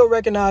 real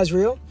recognize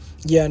real.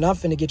 Yeah, and I'm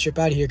finna get you up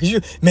out of here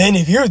because man,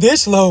 if you're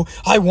this low,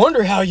 I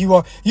wonder how you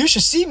are. You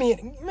should see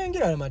me. Man,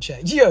 get out of my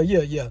chat.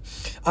 Yeah.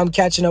 I'm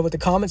catching up with the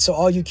comments. So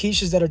all you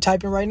Keishas that are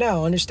typing right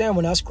now, understand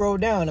when I scroll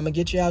down, I'm gonna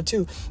get you out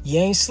too. You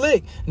ain't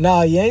slick.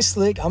 Nah, you ain't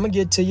slick. I'm gonna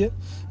get to you.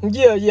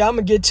 Yeah, I'm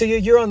gonna get to you.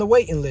 You're on the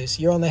waiting list.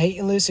 You're on the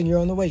hating list and you're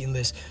on the waiting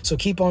list. So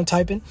keep on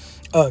typing.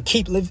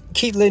 Keep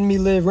letting me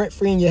live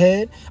rent-free in your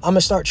head. I'm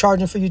gonna start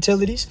charging for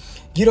utilities.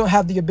 You don't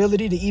have the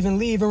ability to even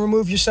leave and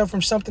remove yourself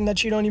from something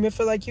that you don't even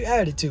feel like you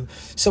added to.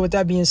 So with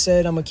that being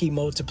said, I'm gonna keep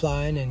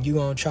multiplying and you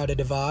gonna try to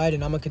divide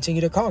and I'm gonna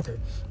continue to conquer.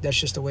 That's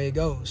just the way it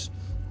goes.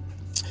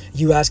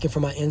 You asking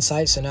for my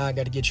insights, so now I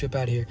got to get you up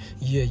out of here.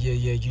 Yeah,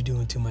 you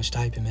doing too much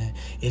typing, man.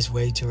 It's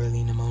way too early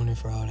in the morning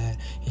for all that.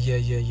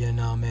 Yeah,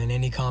 no, man.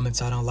 Any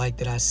comments I don't like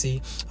that I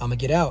see, I'm going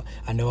to get out.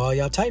 I know all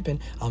y'all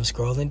typing. I'm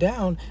scrolling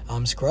down.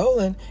 I'm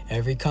scrolling.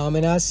 Every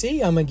comment I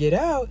see, I'm going to get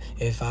out.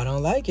 If I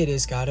don't like it,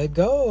 it's got to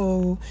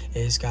go.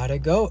 It's got to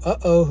go.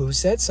 Uh-oh, who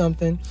said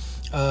something?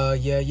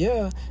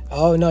 Yeah.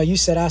 Oh, no, you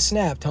said I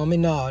snapped, homie.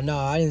 No,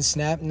 I didn't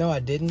snap. No, I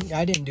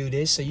didn't do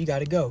this, so you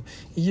gotta go.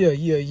 Yeah.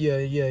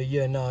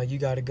 No, you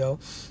gotta go.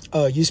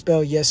 You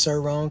spell yes sir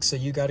wrong, so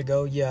you gotta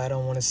go. Yeah, I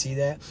don't want to see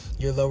that.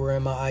 You're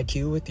lowering my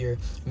IQ with your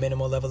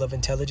minimal level of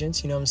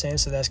intelligence. You know what I'm saying?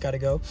 So that's gotta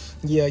go.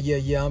 Yeah.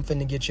 I'm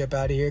finna get you up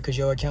out of here because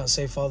your account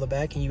say follow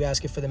back and you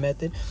asking for the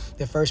method.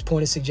 The first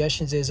point of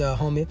suggestions is,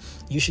 homie,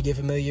 you should get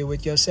familiar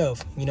with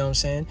yourself. You know what I'm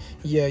saying?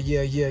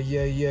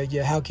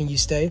 Yeah. How can you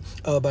stay?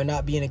 By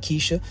not being a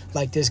Keisha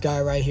like this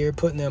guy right here,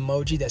 putting the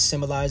emoji that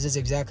symbolizes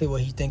exactly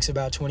what he thinks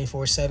about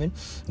 24/7.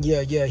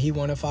 Yeah. He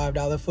want a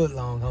 $5 foot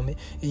long, homie.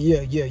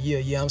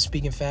 Yeah. I'm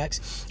speaking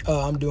facts.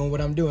 I'm doing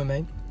what I'm doing,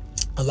 man.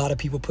 A lot of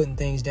people putting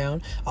things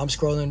down. I'm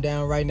scrolling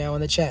down right now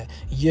in the chat.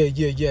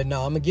 Yeah.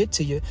 No, I'm going to get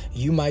to you.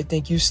 You might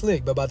think you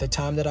slick, but by the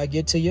time that I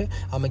get to you,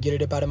 I'm going to get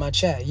it up out of my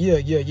chat.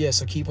 Yeah.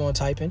 So keep on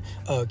typing,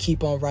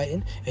 keep on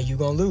writing, and you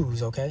going to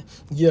lose, okay?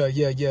 Yeah.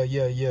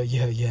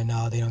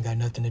 No, they don't got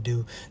nothing to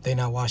do. They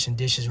not washing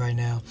dishes right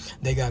now.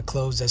 They got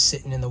clothes that's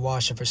sitting in the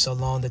washer for so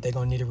long that they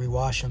going to need to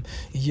rewash them.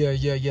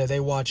 Yeah. They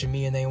watching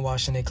me and they ain't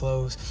washing their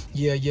clothes.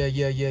 Yeah.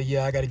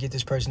 I got to get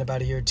this person up out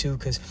of here too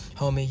because,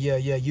 homie, yeah,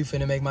 you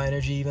finna make my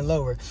energy even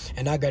lower.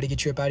 And I got to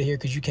get you up out of here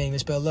because you can't even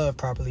spell love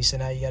properly. So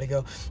now you got to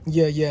go.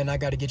 Yeah. And I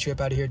got to get you up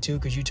out of here too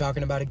because you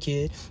talking about a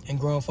kid and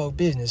grown folk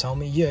business,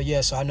 homie.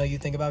 Yeah. So I know you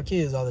think about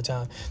kids all the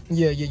time.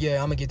 Yeah.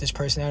 I'm going to get this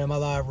person out of my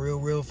life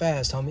real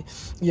fast, homie.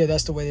 Yeah,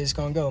 that's the way this is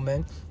going to go,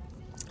 man.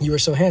 You were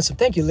so handsome.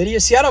 Thank you, Lydia.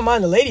 See, I don't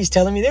mind the ladies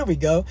telling me. There we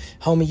go.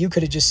 Homie, you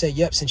could have just said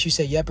yep. Since you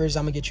said yepers,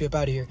 I'm going to get you up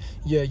out of here.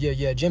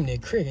 Yeah. Jim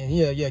Nick, cricket.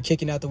 Yeah.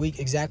 Kicking out the weak.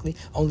 Exactly.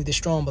 Only the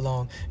strong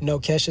belong. No,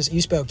 Kesha.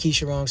 You spelled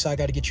Keisha wrong, so I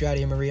got to get you out of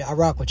here, Maria. I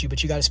rock with you,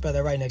 but you got to spell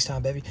that right next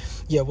time, baby.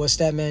 Yeah, what's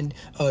that, man?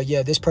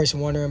 Yeah, this person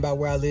wondering about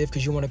where I live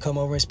because you want to come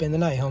over and spend the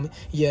night, homie.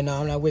 Yeah, no,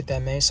 I'm not with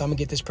that, man. So I'm going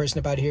to get this person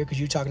up out of here because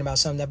you're talking about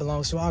something that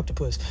belongs to an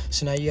octopus.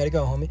 So now you got to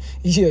go, homie.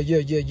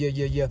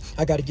 Yeah.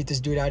 I got to get this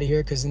dude out of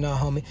here because, nah,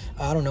 homie,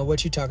 I don't know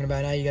what you're talking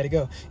about. Now you got to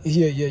go.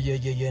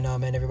 Yeah. Nah,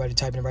 man, everybody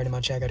typing it right in my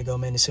chat. I gotta go,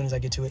 man. As soon as I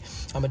get to it,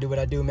 I'm gonna do what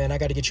I do, man. I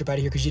gotta get you up out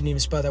of here because you didn't even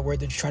spell that word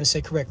that you're trying to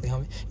say correctly,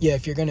 homie. Yeah,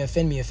 if you're gonna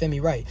offend me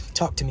right.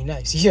 Talk to me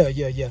nice. Yeah.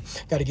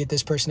 Gotta get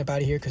this person up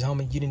out of here because,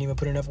 homie, you didn't even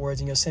put enough words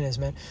in your sentence,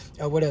 man.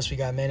 What else we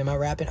got, man? Am I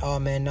rapping? Oh,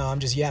 man, no, I'm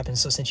just yapping.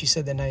 So since you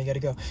said that, now you gotta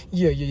go.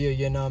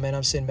 Yeah. No, man,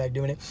 I'm sitting back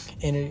doing it.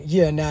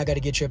 And now I gotta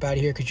get you up out of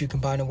here because you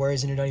combining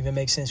words and it don't even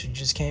make sense. You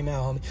just came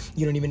out, homie.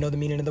 You don't even know the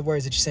meaning of the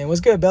words that you're saying.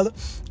 What's good, Bella?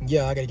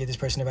 Yeah, I gotta get this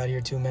person up out of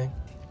here too, man.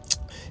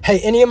 Hey,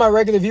 any of my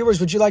regular viewers,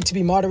 would you like to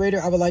be moderator?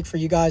 I would like for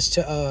you guys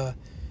to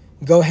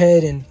go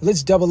ahead and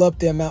let's double up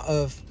the amount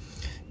of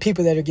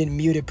people that are getting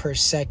muted per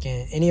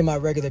second. Any of my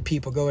regular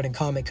people, go ahead and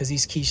comment because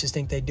these Keishas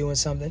think they doing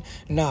something.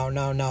 No.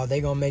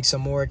 They gonna make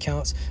some more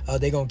accounts.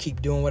 They gonna keep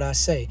doing what I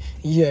say.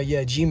 Yeah.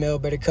 Gmail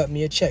better cut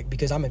me a check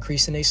because I'm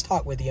increasing their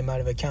stock with the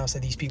amount of accounts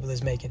that these people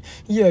is making.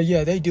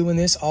 Yeah. They doing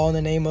this all in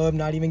the name of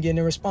not even getting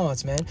a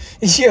response, man.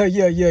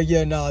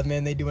 Yeah. Nah,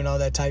 man, they doing all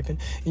that typing.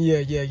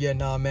 Yeah.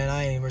 Nah, man,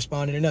 I ain't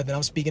responding to nothing.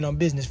 I'm speaking on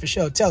business for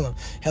sure. Tell them,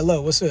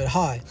 hello, what's good?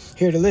 Hi,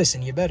 here to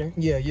listen. You better.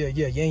 Yeah.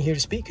 You ain't here to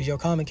speak because your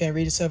comment can't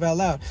read itself out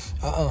loud.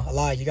 A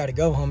lie. You gotta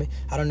go, homie.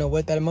 I don't know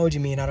what that emoji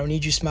mean. I don't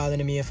need you smiling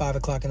at me at 5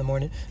 o'clock in the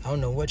morning. I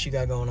don't know what you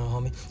got going on,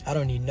 homie. I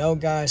don't need no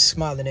guys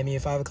smiling at me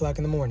at 5 o'clock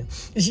in the morning.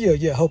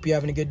 Yeah. Hope you're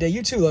having a good day.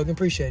 You too, Logan.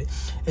 Appreciate it.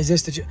 Is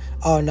this the...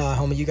 Oh, nah,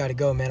 homie. You gotta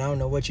go, man. I don't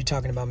know what you're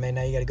talking about, man.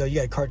 Now you gotta go. You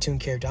got a cartoon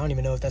character. I don't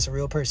even know if that's a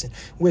real person.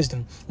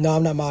 Wisdom. No,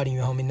 I'm not modding you,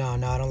 homie. No,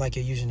 I don't like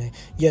your username.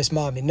 Yes,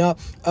 mod me. No.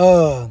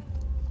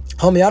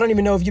 Homie, I don't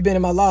even know if you've been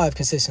in my live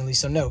consistently,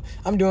 so no.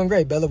 I'm doing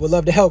great, Bella. Would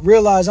love to help.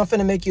 Realize I'm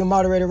finna make you a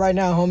moderator right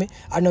now, homie.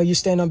 I know you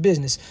stand on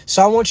business.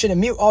 So I want you to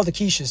mute all the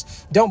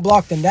Keishas. Don't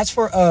block them. That's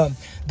for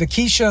the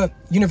Keisha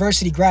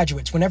University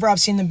graduates. Whenever I've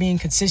seen them being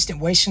consistent,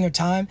 wasting their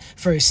time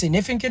for a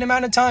significant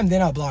amount of time,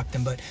 then I'll block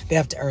them. But they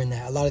have to earn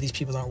that. A lot of these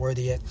people aren't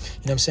worthy yet. You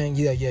know what I'm saying?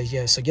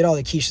 Yeah. So get all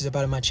the Keishas up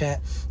out of my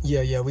chat.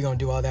 Yeah. We're going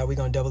to do all that. We're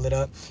going to double it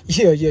up.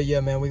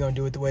 Yeah, man. We're going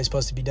to do it the way it's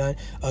supposed to be done.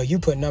 You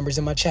put numbers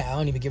in my chat. I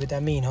don't even give it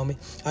that mean, homie.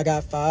 I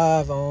got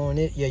 5 on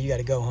it. Yeah, you got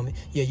to go, homie.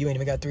 Yeah, you ain't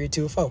even got 3 or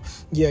 2 or 4.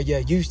 Yeah.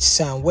 You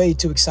sound way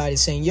too excited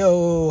saying,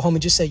 yo, homie,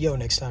 just say yo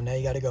next time. Now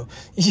you got to go.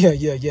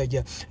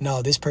 Yeah.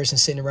 No, this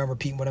person's sitting around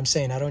repeating what I'm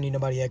saying. I don't need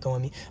nobody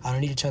echoing me. I don't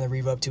need to turn the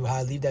reverb too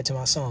high. Leave that to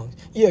my songs.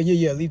 Yeah.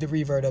 Leave the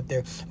reverb up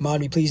there. Mod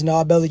me, please.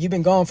 Nah, Bella, you've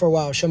been gone for a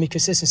while. Show me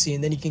consistency,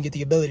 and then you can get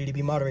the ability to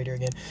be moderator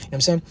again. You know what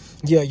I'm saying?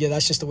 Yeah.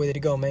 That's just the way to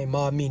go, man.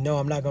 Mod me. No,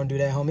 I'm not going to do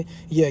that, homie.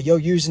 Yeah, your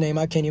username,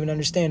 I can't even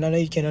understand. I know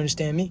you can't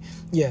understand me.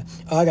 Yeah.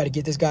 I got to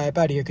get this guy up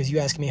out of here because you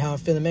asking me how I'm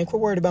feeling, man. Quit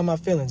worried about my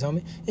feelings,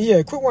 homie.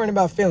 Yeah, quit worrying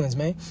about feelings,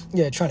 man.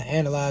 Yeah, trying to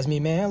analyze me,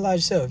 man.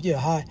 Analyze yourself. Yeah,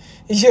 hi.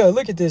 Yeah,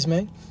 look at this,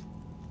 man.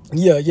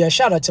 Yeah,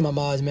 shout out to my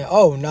mods, man.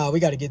 Oh, no, we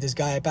got to get this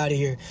guy up out of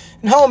here.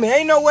 And, homie,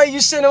 ain't no way you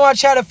sitting on my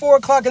chat at 4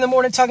 o'clock in the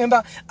morning talking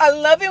about, I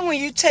love it when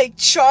you take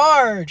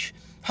charge.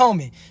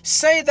 Homie,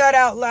 say that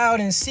out loud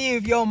and see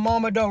if your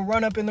mama don't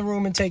run up in the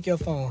room and take your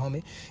phone,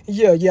 homie.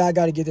 Yeah, I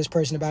gotta get this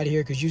person up out of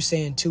here because you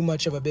saying too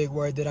much of a big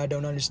word that I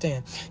don't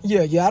understand.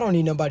 Yeah, I don't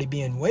need nobody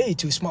being way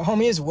too smart.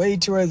 Homie, it's way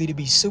too early to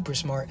be super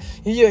smart.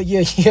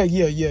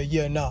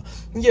 Yeah, no.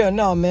 Yeah,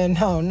 no, man,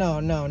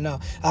 no.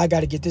 I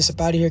gotta get this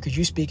up out of here because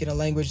you speaking a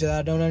language that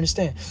I don't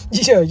understand.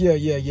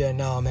 Yeah,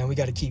 no, man, we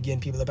gotta keep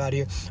getting people up out of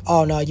here.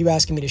 Oh, no, you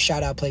asking me to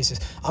shout out places.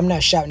 I'm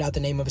not shouting out the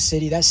name of a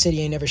city. That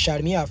city ain't never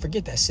shouted me out.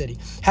 Forget that city.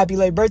 Happy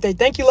late birthday.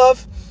 Thank you,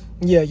 love.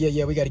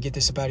 Yeah, we got to get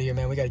this up out of here,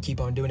 man. We got to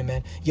keep on doing it,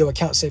 man. Yo,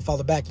 account say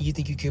follow back. You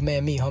think you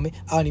command me, homie?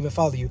 I don't even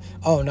follow you.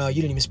 Oh, no, you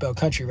didn't even spell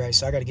country right,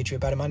 so I got to get you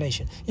up out of my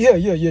nation. Yeah.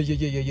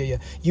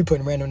 You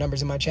putting random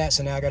numbers in my chat,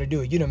 so now I got to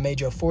do it. You done made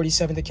your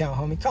 47th account,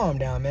 homie. Calm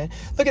down, man.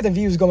 Look at the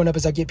views going up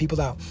as I get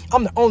people out.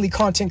 I'm the only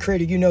content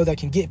creator you know that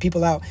can get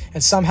people out,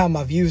 and somehow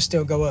my views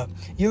still go up.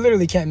 You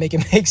literally can't make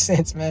it make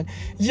sense, man.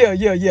 Yeah.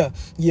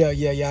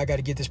 I got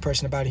to get this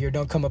person up out of here.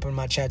 Don't come up in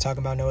my chat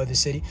talking about no other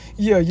city.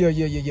 Yeah.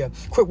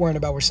 Quit worrying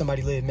about where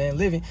somebody live, man.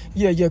 Living.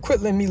 Yeah,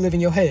 quit letting me live in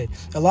your head.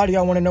 A lot of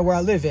y'all want to know where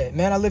I live at.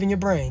 Man, I live in your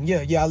brain.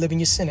 Yeah, I live in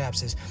your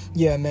synapses.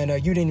 Yeah, man,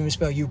 you didn't even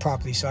spell you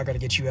properly, so I got to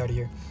get you out of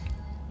here.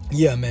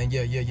 Yeah, man,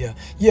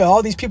 yeah,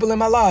 all these people in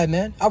my life,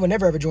 man, I would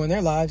never ever join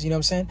their lives, you know what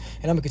I'm saying?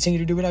 And I'm gonna continue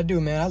to do what I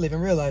do, man. I live in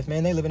real life,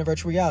 man. They live in a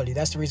virtual reality.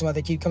 That's the reason why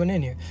they keep coming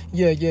in here.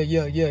 Yeah,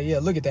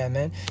 look at that,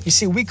 man. You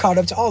see, we caught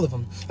up to all of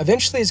them.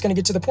 Eventually, it's gonna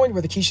get to the point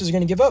where the Keishas are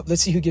gonna give up.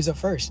 Let's see who gives up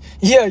first.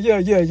 Yeah.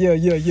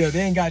 They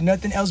ain't got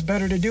nothing else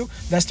better to do.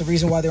 That's the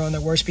reason why they're on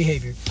their worst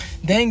behavior.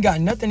 They ain't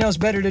got nothing else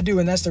better to do,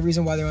 and that's the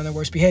reason why they're on their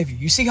worst behavior.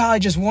 You see how I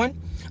just won?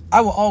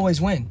 I will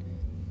always win.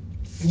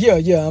 Yeah,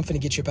 I'm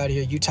finna get you up out of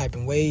here. You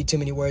typing way too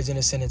many words in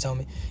a sentence,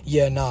 homie.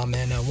 Yeah, nah,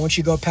 man. Once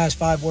you go past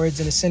 5 words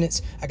in a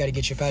sentence, I gotta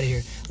get you up out of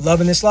here.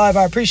 Loving this live,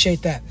 I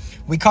appreciate that.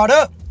 We caught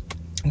up.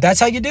 That's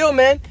how you deal,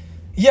 man.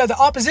 Yeah, the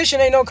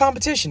opposition ain't no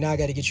competition. Now I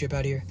gotta get you up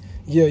out of here.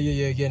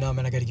 Yeah, nah,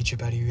 man, I gotta get you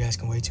up out of here. You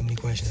asking way too many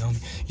questions,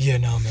 homie. Yeah,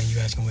 nah, man, you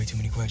asking way too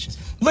many questions.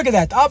 Look at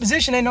that. The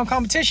opposition ain't no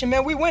competition,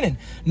 man. We winning.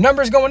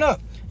 Numbers going up.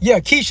 Yeah,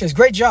 Keisha's,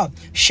 great job.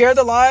 Share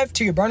the live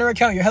to your burner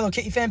account, your Hello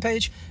Kitty fan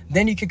page.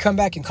 Then you can come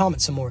back and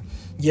comment some more.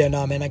 Yeah,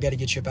 nah, man, I got to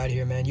get you up out of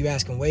here, man. You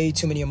asking way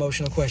too many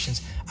emotional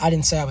questions. I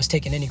didn't say I was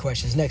taking any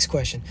questions. Next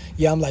question.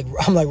 Yeah, I'm like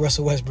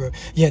Russell Westbrook.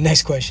 Yeah,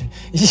 next question.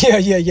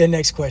 Yeah,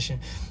 next question.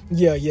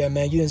 Yeah,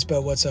 man, you didn't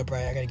spell what's up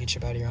right. I got to get you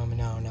up out of here, homie.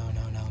 No, man.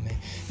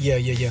 Yeah.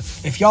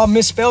 If y'all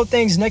misspell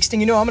things, next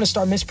thing you know, I'm going to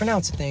start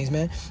mispronouncing things,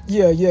 man.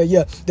 Yeah.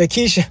 The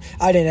Keisha,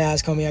 I didn't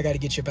ask, homie. I got to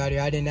get you up out of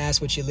here. I didn't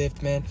ask what you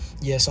lift, man.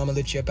 Yeah, so I'm going to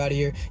lift you up out of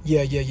here.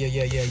 Yeah.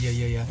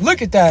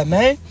 Look at that,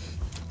 man.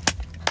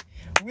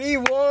 We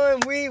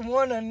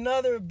won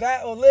another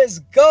battle. Let's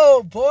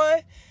go,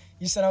 boy.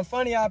 You said I'm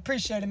funny. I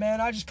appreciate it,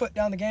 man. I just put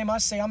down the game. I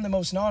say I'm the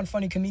most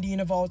non-funny comedian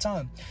of all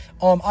time.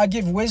 I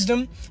give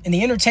wisdom, and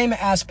the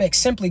entertainment aspect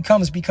simply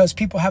comes because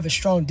people have a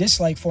strong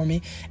dislike for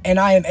me, and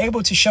I am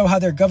able to show how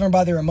they're governed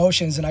by their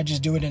emotions, and I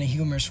just do it in a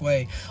humorous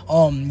way.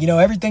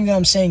 Everything that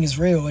I'm saying is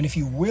real, and if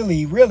you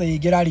really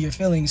get out of your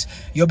feelings,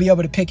 you'll be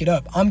able to pick it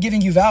up. I'm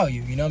giving you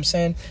value, you know what I'm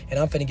saying? And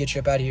I'm finna get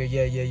you up out of here.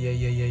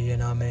 Yeah.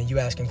 Nah, man, you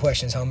asking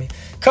questions, homie.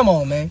 Come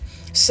on, man.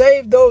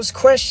 Save those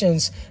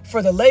questions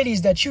for the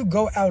ladies that you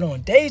go out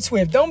on dates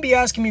with. Don't be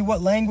asking me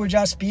what language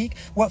I speak,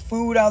 what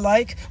food I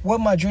like, what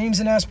my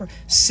dreams and aspirations.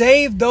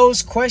 Save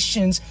those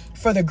questions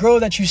for the girl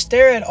that you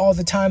stare at all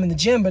the time in the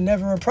gym but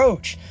never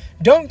approach.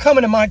 Don't come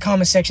into my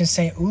comment section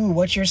saying, ooh,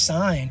 what's your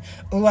sign?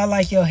 Ooh, I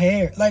like your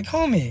hair. Like,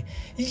 homie,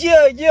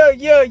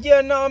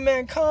 yeah, nah,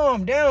 man,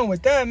 calm down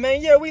with that,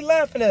 man. Yeah, we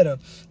laughing at him.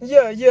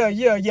 Yeah,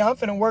 I'm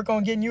finna work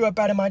on getting you up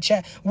out of my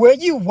chat. Where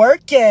you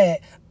work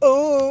at?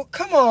 Ooh,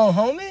 come on,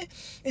 homie.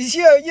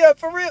 Yeah,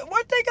 for real.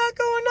 What they got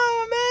going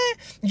on, man?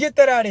 Get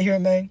that out of here,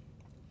 man.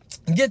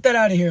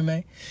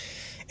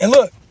 And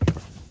look,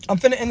 I'm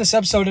finna end this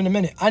episode in a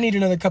minute. I need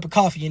another cup of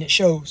coffee, and it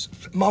shows.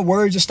 My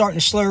words are starting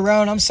to slur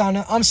around. I'm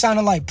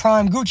sounding like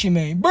Prime Gucci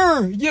Mane.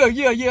 Brr.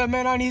 Yeah,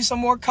 man. I need some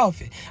more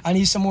coffee. I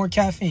need some more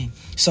caffeine.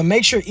 So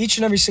make sure each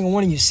and every single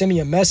one of you send me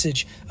a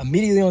message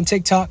immediately on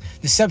TikTok.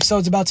 This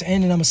episode's about to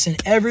end, and I'm gonna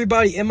send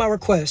everybody in my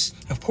requests.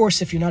 Of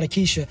course, if you're not a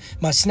Keisha,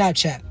 my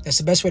Snapchat. That's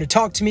the best way to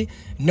talk to me,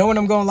 know when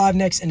I'm going live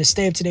next, and to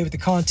stay up to date with the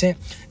content.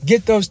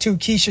 Get those 2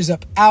 Keishas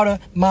up out of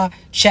my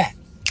chat.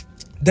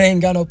 They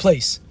ain't got no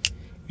place.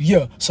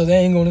 Yeah, so they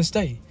ain't gonna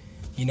stay.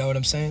 You know what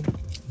I'm saying?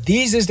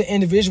 These is the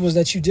individuals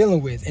that you're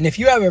dealing with. And if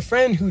you have a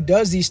friend who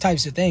does these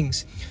types of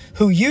things,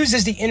 who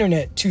uses the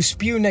internet to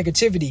spew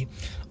negativity,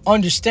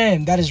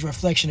 understand that is a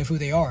reflection of who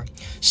they are.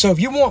 So if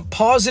you want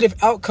positive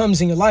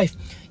outcomes in your life,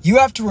 you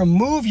have to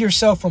remove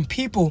yourself from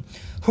people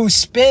who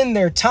spend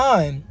their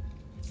time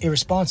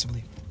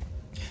irresponsibly.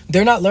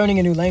 They're not learning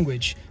a new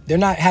language. They're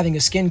not having a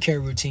skincare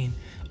routine.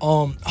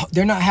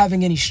 They're not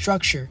having any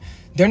structure.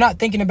 They're not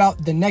thinking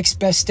about the next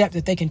best step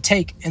that they can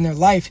take in their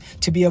life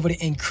to be able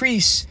to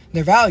increase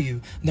their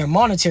value, their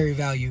monetary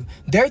value.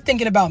 They're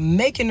thinking about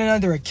making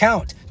another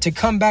account to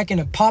come back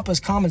into Papa's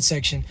comment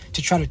section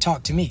to try to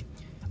talk to me.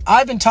 I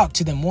haven't talked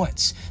to them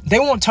once. They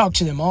won't talk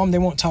to their mom. They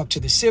won't talk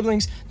to their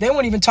siblings. They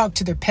won't even talk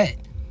to their pet.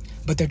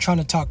 But they're trying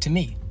to talk to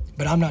me.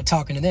 But I'm not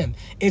talking to them.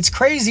 It's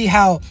crazy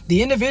how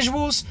the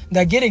individuals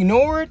that get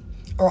ignored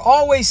are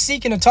always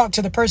seeking to talk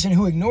to the person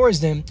who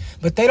ignores them,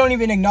 but they don't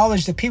even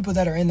acknowledge the people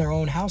that are in their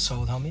own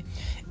household, homie.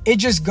 It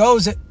just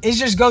goes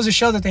to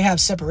show that they have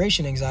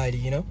separation anxiety,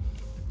 you know?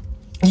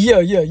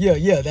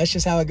 Yeah. That's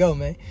just how it go,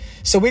 man.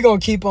 So we gonna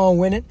keep on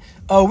winning.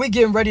 We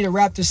getting ready to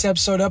wrap this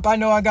episode up. I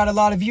know I got a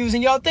lot of views,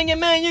 and y'all thinking,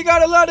 man, you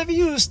got a lot of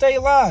views. Stay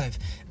alive.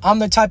 I'm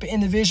the type of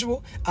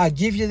individual, I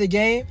give you the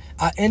game,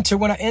 I enter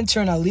when I enter,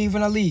 and I leave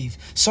when I leave.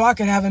 So I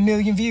can have 1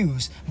 million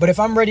views. But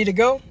if I'm ready to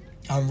go,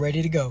 I'm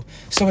ready to go.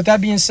 So with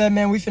that being said,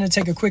 man, we finna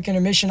take a quick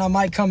intermission. I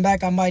might come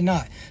back, I might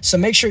not. So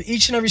make sure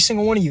each and every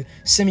single one of you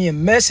send me a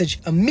message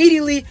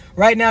immediately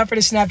right now for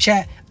the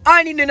Snapchat.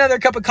 I need another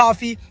cup of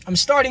coffee. I'm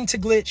starting to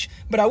glitch,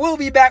 but I will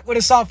be back with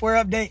a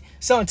software update.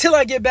 So until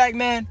I get back,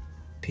 man,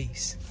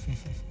 peace.